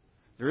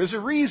 There is a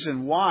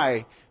reason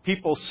why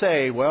people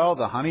say, well,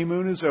 the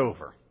honeymoon is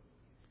over.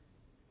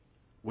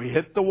 We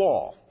hit the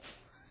wall.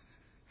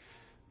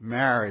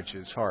 Marriage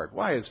is hard.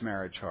 Why is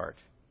marriage hard?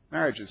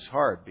 Marriage is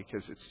hard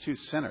because it's two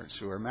sinners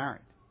who are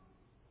married.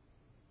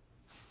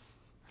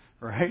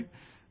 Right?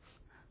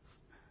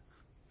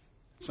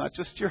 It's not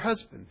just your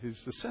husband who's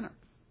the sinner.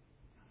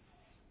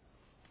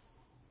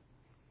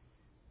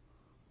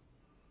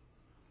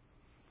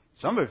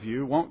 Some of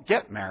you won't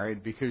get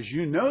married because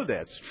you know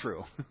that's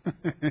true.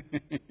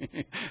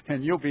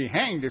 And you'll be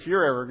hanged if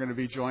you're ever going to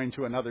be joined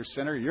to another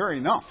sinner. You're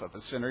enough of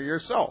a sinner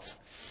yourself.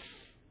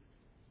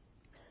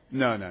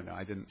 No,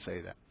 I didn't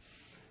say that.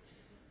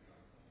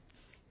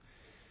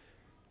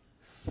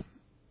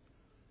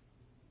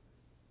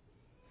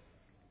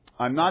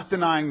 I'm not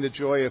denying the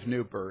joy of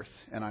new birth,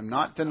 and I'm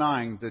not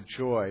denying the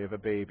joy of a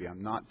baby.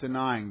 I'm not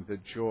denying the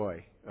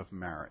joy of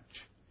marriage.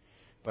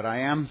 But I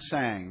am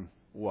saying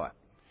what?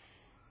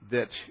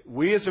 That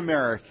we as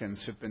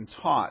Americans have been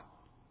taught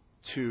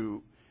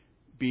to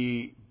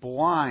be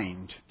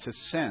blind to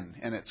sin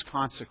and its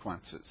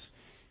consequences.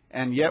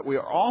 And yet we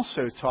are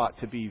also taught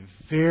to be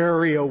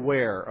very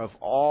aware of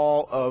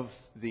all of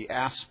the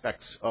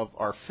aspects of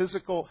our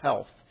physical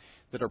health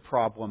that are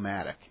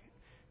problematic.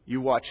 You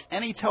watch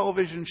any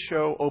television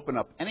show, open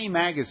up any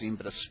magazine,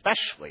 but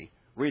especially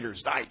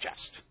Reader's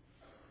Digest.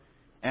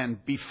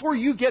 And before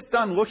you get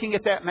done looking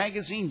at that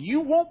magazine,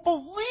 you won't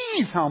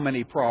believe how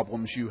many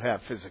problems you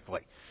have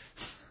physically.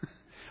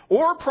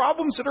 Or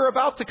problems that are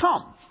about to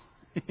come.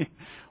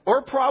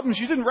 Or problems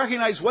you didn't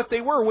recognize what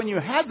they were when you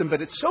had them,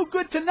 but it's so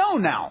good to know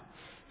now.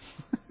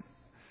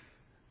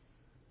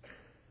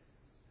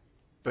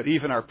 But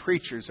even our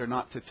preachers are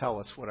not to tell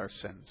us what our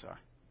sins are.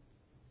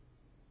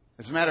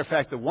 As a matter of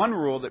fact, the one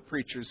rule that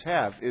preachers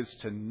have is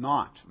to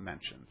not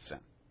mention sin.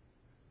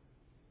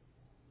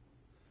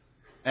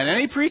 And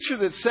any preacher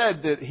that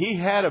said that he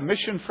had a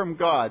mission from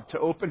God to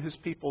open his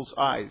people's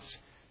eyes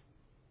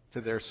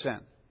to their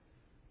sin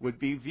would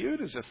be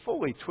viewed as a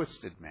fully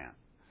twisted man.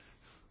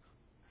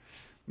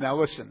 Now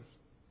listen,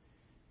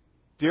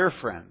 dear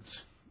friends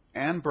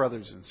and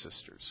brothers and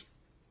sisters,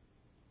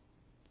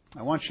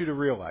 I want you to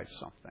realize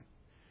something.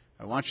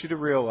 I want you to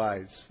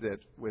realize that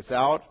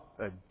without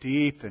a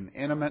deep and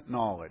intimate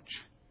knowledge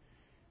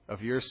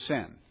of your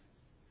sin,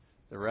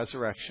 the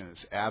resurrection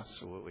is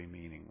absolutely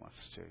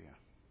meaningless to you.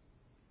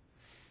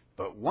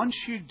 But once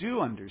you do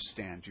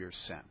understand your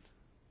sin,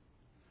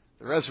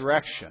 the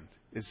resurrection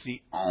is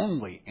the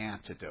only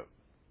antidote.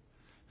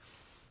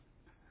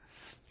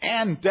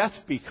 And death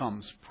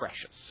becomes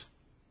precious.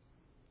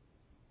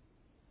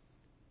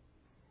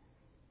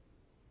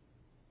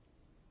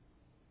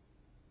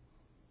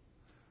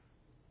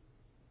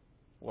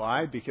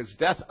 Why? Because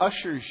death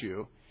ushers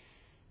you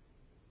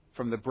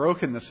from the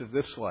brokenness of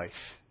this life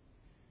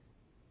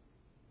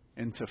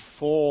into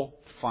full,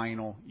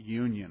 final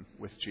union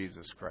with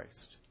Jesus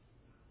Christ.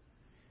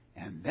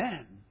 And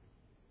then,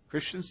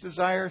 Christians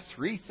desire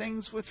three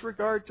things with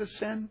regard to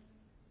sin.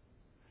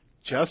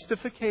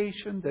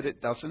 Justification, that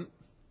it doesn't.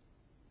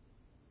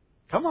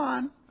 Come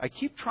on, I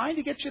keep trying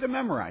to get you to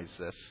memorize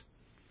this.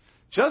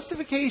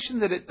 Justification,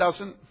 that it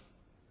doesn't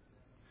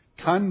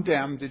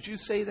condemn. Did you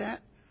say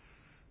that?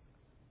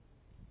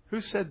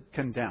 Who said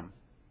condemn?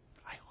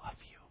 I love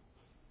you.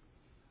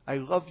 I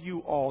love you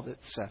all that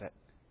said it.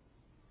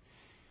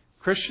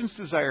 Christians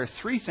desire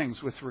three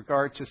things with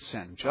regard to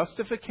sin.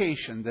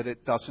 Justification, that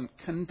it doesn't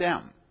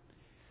condemn.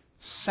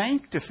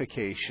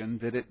 sanctification,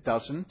 that it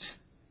doesn't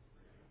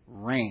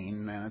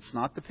reign, and it's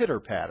not the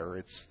pitter-patter,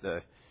 it's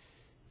the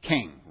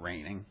king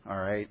reigning, all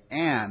right?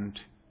 And,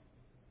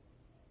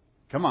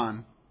 come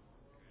on,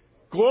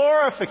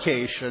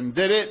 glorification,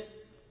 that it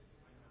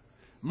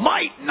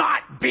might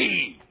not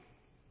be.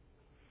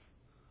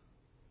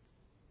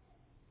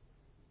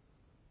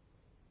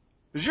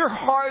 Does your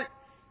heart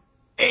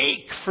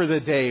ache for the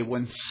day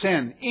when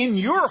sin, in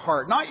your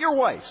heart, not your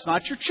wife's,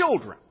 not your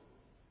children,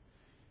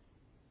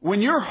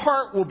 when your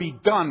heart will be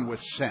done with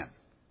sin?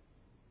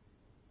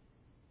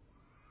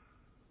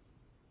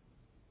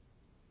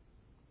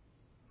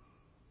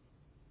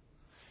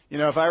 You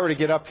know, if I were to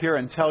get up here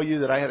and tell you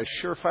that I had a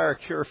surefire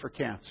cure for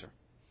cancer,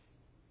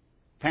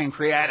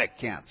 pancreatic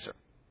cancer,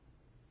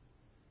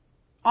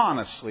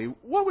 honestly,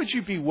 what would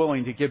you be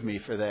willing to give me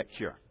for that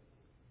cure?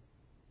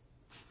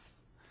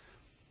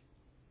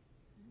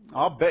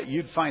 I'll bet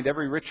you'd find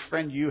every rich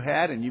friend you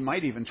had, and you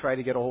might even try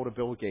to get a hold of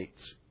Bill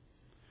Gates.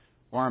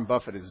 Warren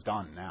Buffett is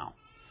done now.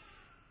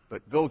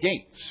 But Bill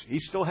Gates, he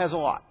still has a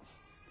lot.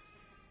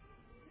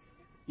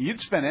 You'd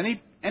spend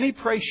any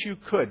price you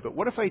could, but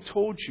what if I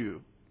told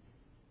you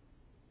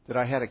that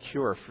I had a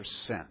cure for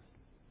sin?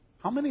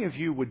 How many of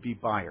you would be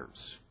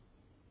buyers?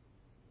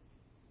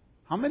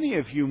 How many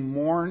of you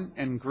mourn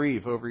and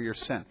grieve over your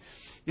sin?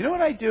 You know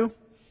what I do?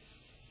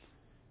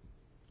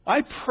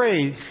 I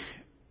pray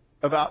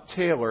about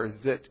Taylor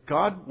that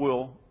God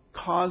will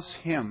cause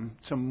him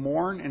to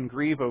mourn and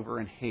grieve over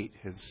and hate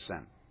his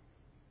sin.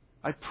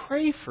 I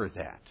pray for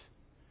that.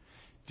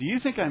 Do you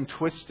think I'm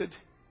twisted?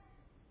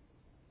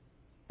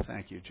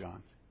 Thank you,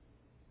 John.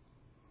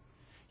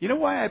 You know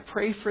why I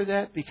pray for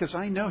that? Because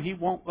I know he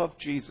won't love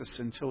Jesus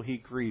until he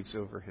grieves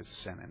over his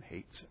sin and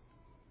hates it.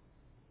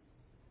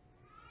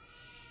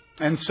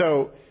 And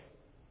so,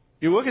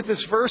 you look at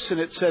this verse and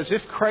it says,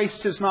 if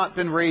Christ has not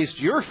been raised,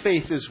 your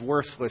faith is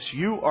worthless.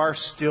 You are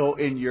still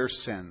in your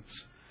sins.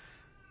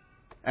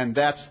 And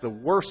that's the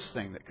worst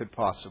thing that could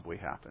possibly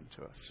happen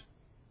to us.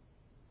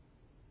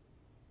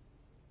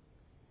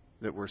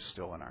 That we're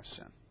still in our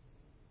sin.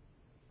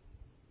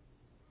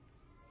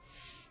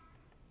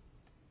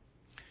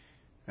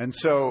 And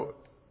so,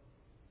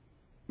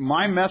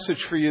 my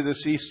message for you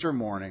this Easter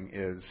morning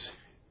is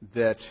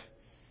that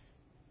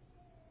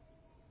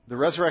the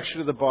resurrection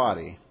of the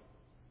body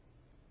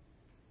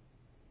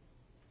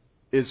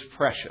is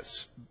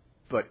precious,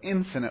 but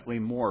infinitely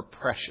more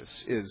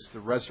precious is the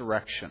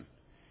resurrection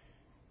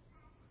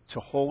to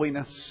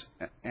holiness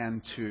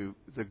and to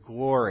the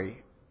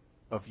glory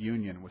of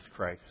union with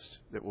Christ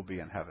that will be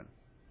in heaven.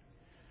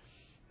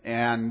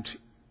 And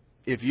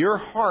if your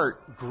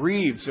heart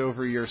grieves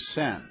over your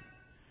sin,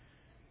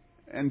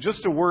 and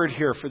just a word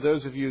here for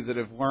those of you that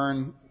have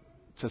learned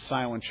to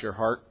silence your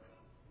heart,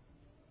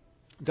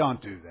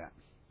 don't do that.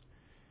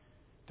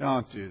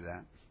 Don't do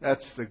that.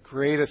 That's the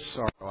greatest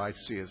sorrow I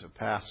see as a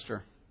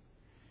pastor,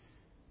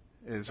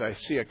 is I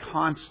see a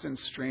constant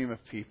stream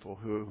of people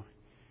who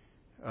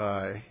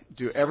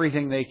do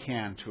everything they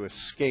can to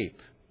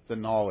escape the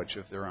knowledge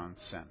of their own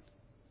sin.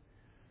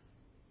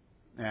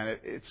 And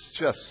it's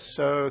just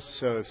so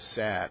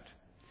sad.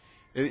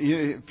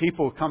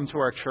 People come to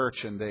our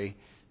church and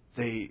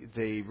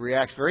they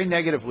react very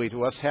negatively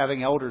to us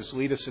having elders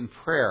lead us in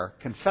prayer,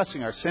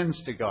 confessing our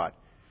sins to God.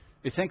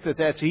 They think that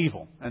that's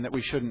evil and that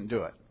we shouldn't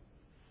do it.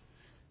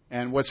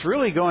 And what's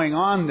really going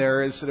on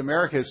there is that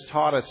America has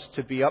taught us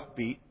to be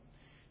upbeat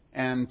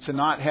and to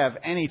not have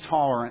any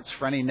tolerance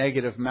for any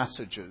negative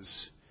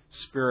messages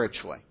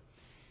spiritually.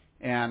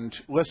 And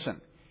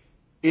listen,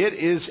 it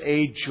is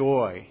a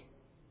joy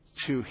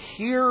to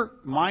hear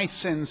my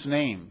sins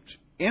named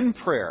in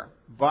prayer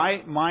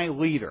by my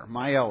leader,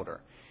 my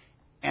elder,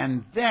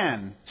 and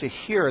then to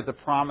hear the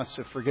promise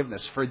of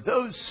forgiveness for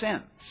those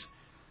sins.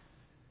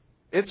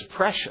 It's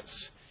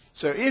precious.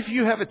 So if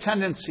you have a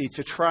tendency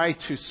to try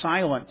to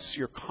silence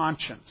your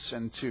conscience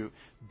and to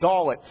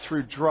dull it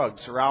through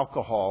drugs or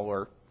alcohol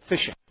or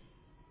fishing,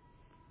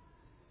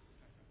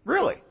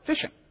 really,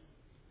 fishing,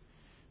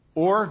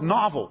 or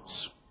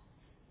novels,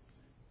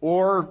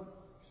 or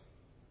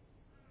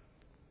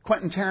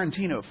Quentin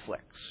Tarantino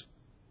flicks,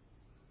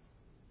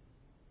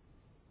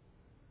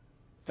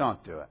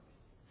 don't do it.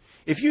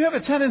 If you have a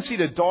tendency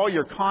to dull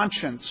your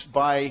conscience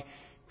by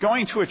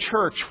going to a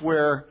church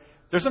where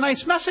there's a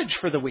nice message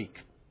for the week,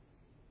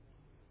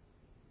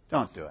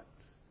 don't do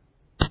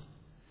it.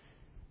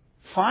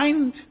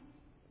 Find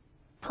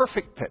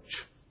perfect pitch.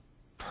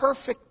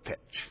 Perfect pitch.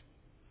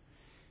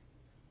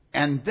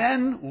 And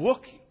then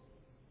look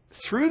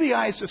through the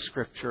eyes of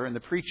Scripture and the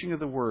preaching of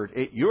the Word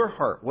at your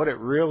heart, what it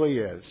really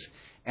is.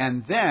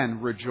 And then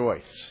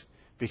rejoice.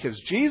 Because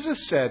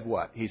Jesus said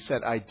what? He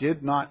said, I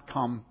did not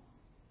come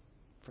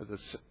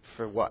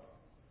for what?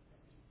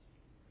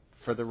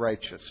 For the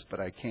righteous,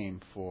 but I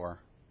came for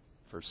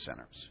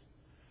sinners.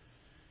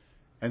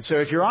 And so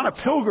if you're on a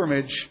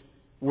pilgrimage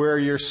where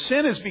your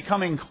sin is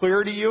becoming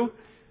clear to you,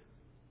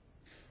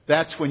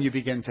 that's when you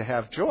begin to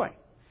have joy.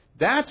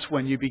 That's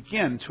when you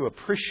begin to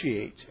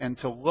appreciate and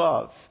to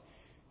love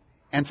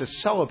and to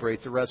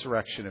celebrate the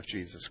resurrection of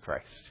Jesus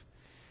Christ.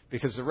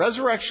 Because the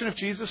resurrection of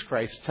Jesus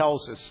Christ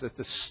tells us that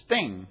the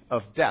sting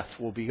of death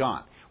will be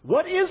gone.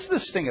 What is the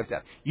sting of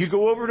death? You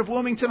go over to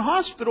Bloomington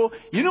Hospital,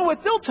 you know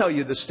what they'll tell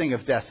you the sting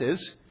of death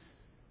is?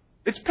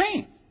 It's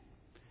pain.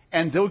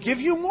 And they'll give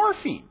you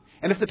morphine.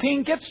 And if the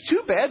pain gets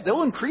too bad,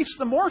 they'll increase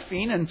the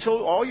morphine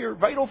until all your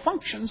vital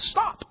functions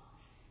stop.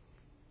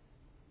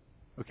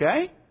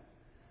 Okay?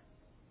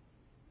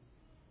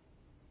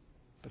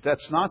 But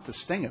that's not the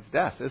sting of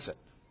death, is it?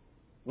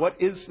 What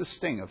is the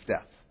sting of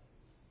death?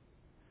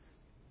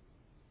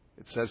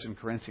 It says in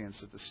Corinthians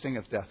that the sting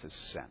of death is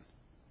sin.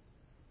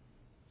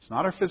 It's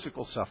not our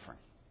physical suffering.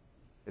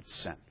 It's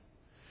sin.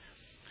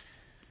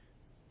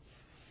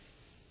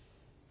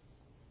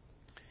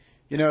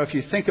 You know, if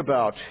you think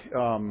about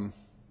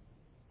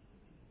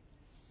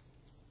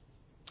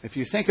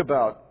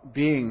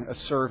being a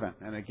servant,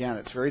 and again,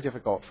 it's very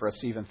difficult for us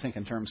to even think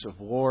in terms of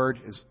Lord,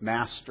 as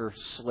master,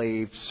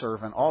 slave,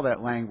 servant, all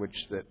that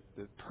language that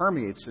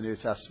permeates the New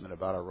Testament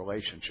about our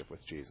relationship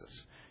with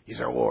Jesus. He's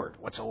our Lord.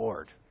 What's a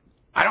Lord?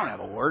 I don't have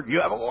a Lord. You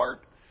have a Lord.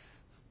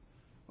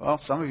 Well,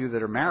 some of you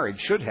that are married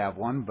should have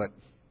one, but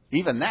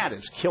even that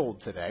is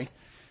killed today.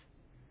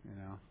 You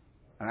know,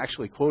 I'm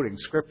actually quoting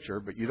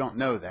Scripture, but you don't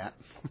know that.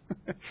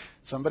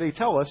 Somebody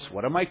tell us,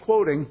 what am I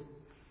quoting?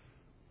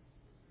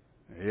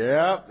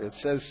 Yeah, it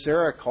says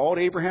Sarah called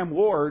Abraham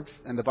Lord,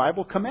 and the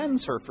Bible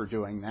commends her for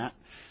doing that.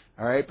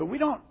 All right, but we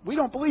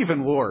don't believe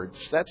in lords.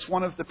 That's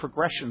one of the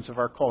progressions of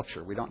our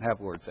culture. We don't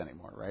have lords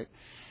anymore, right?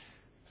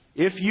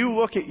 If you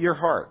look at your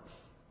heart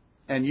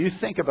and you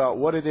think about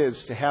what it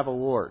is to have a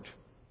Lord,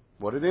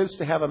 what it is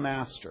to have a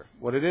master,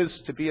 what it is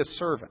to be a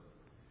servant,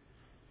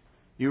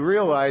 you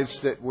realize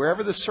that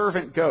wherever the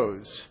servant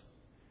goes,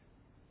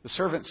 the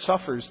servant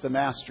suffers the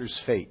master's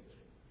fate.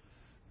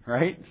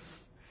 Right?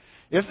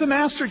 If the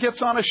master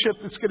gets on a ship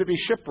that's going to be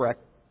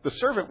shipwrecked, the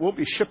servant will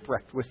be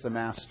shipwrecked with the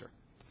master.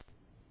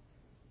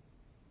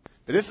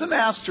 But if the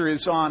master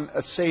is on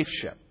a safe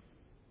ship,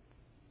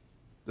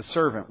 the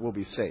servant will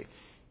be safe.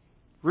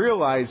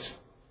 Realize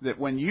that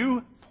when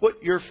you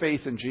put your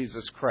faith in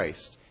Jesus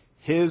Christ,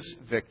 His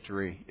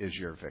victory is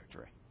your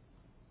victory.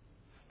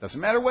 Doesn't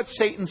matter what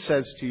Satan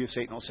says to you.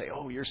 Satan will say,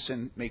 oh, your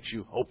sin makes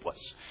you hopeless.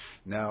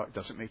 No, it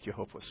doesn't make you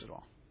hopeless at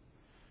all.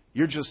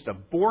 You're just a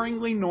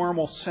boringly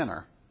normal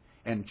sinner,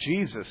 and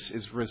Jesus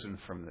is risen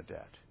from the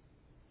dead.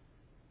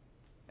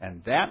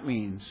 And that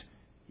means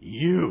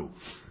you,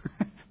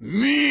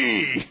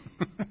 me,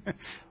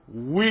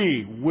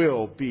 we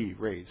will be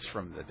raised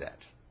from the dead.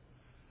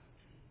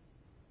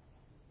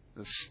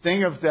 The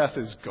sting of death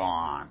is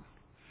gone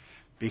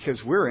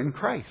because we're in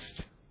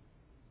Christ.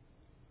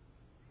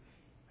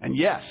 And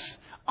yes,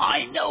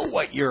 I know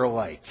what you're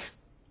like.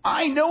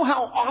 I know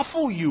how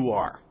awful you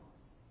are.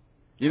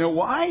 You know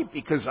why?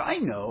 Because I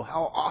know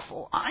how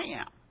awful I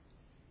am.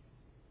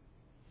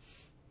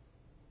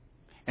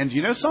 And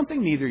you know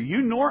something? Neither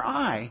you nor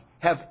I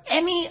have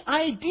any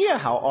idea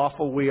how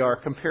awful we are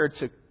compared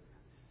to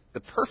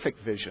the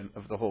perfect vision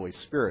of the Holy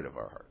Spirit of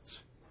our hearts.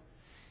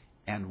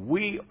 And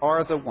we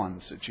are the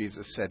ones that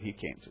Jesus said He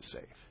came to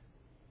save.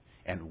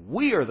 And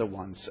we are the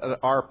ones that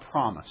are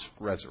promised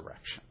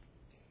resurrection.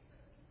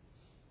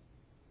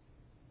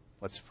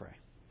 Let's pray.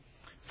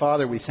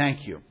 Father, we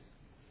thank You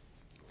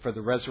for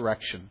the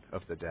resurrection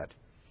of the dead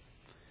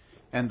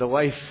and the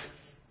life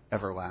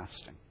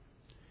everlasting.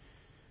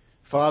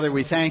 Father,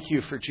 we thank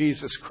You for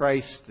Jesus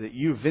Christ, that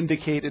You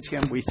vindicated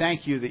Him. We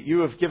thank You that You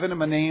have given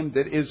Him a name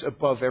that is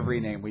above every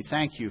name. We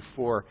thank You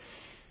for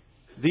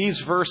these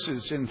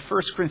verses in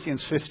 1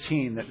 Corinthians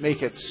 15 that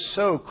make it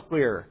so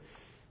clear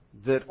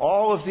that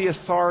all of the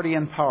authority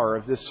and power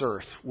of this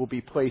earth will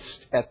be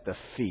placed at the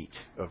feet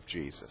of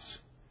Jesus.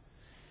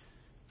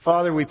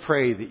 Father, we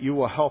pray that You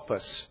will help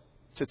us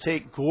to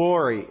take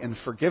glory in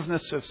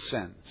forgiveness of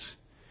sins,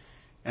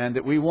 and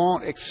that we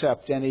won't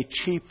accept any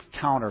cheap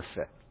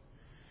counterfeit.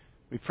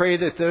 We pray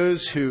that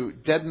those who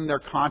deaden their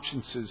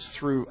consciences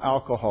through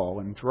alcohol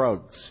and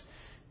drugs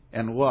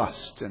and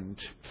lust and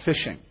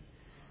fishing,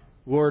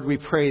 Lord, we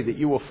pray that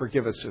You will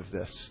forgive us of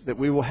this, that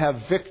we will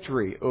have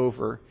victory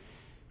over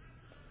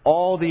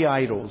all the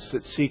idols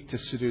that seek to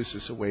seduce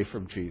us away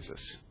from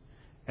Jesus,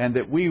 and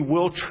that we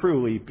will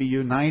truly be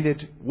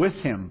united with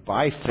Him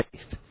by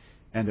faith,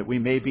 and that we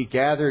may be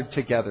gathered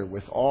together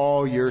with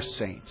all Your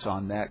saints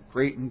on that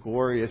great and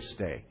glorious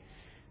day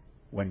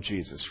when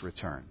Jesus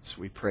returns.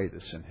 We pray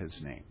this in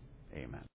His name. Amen.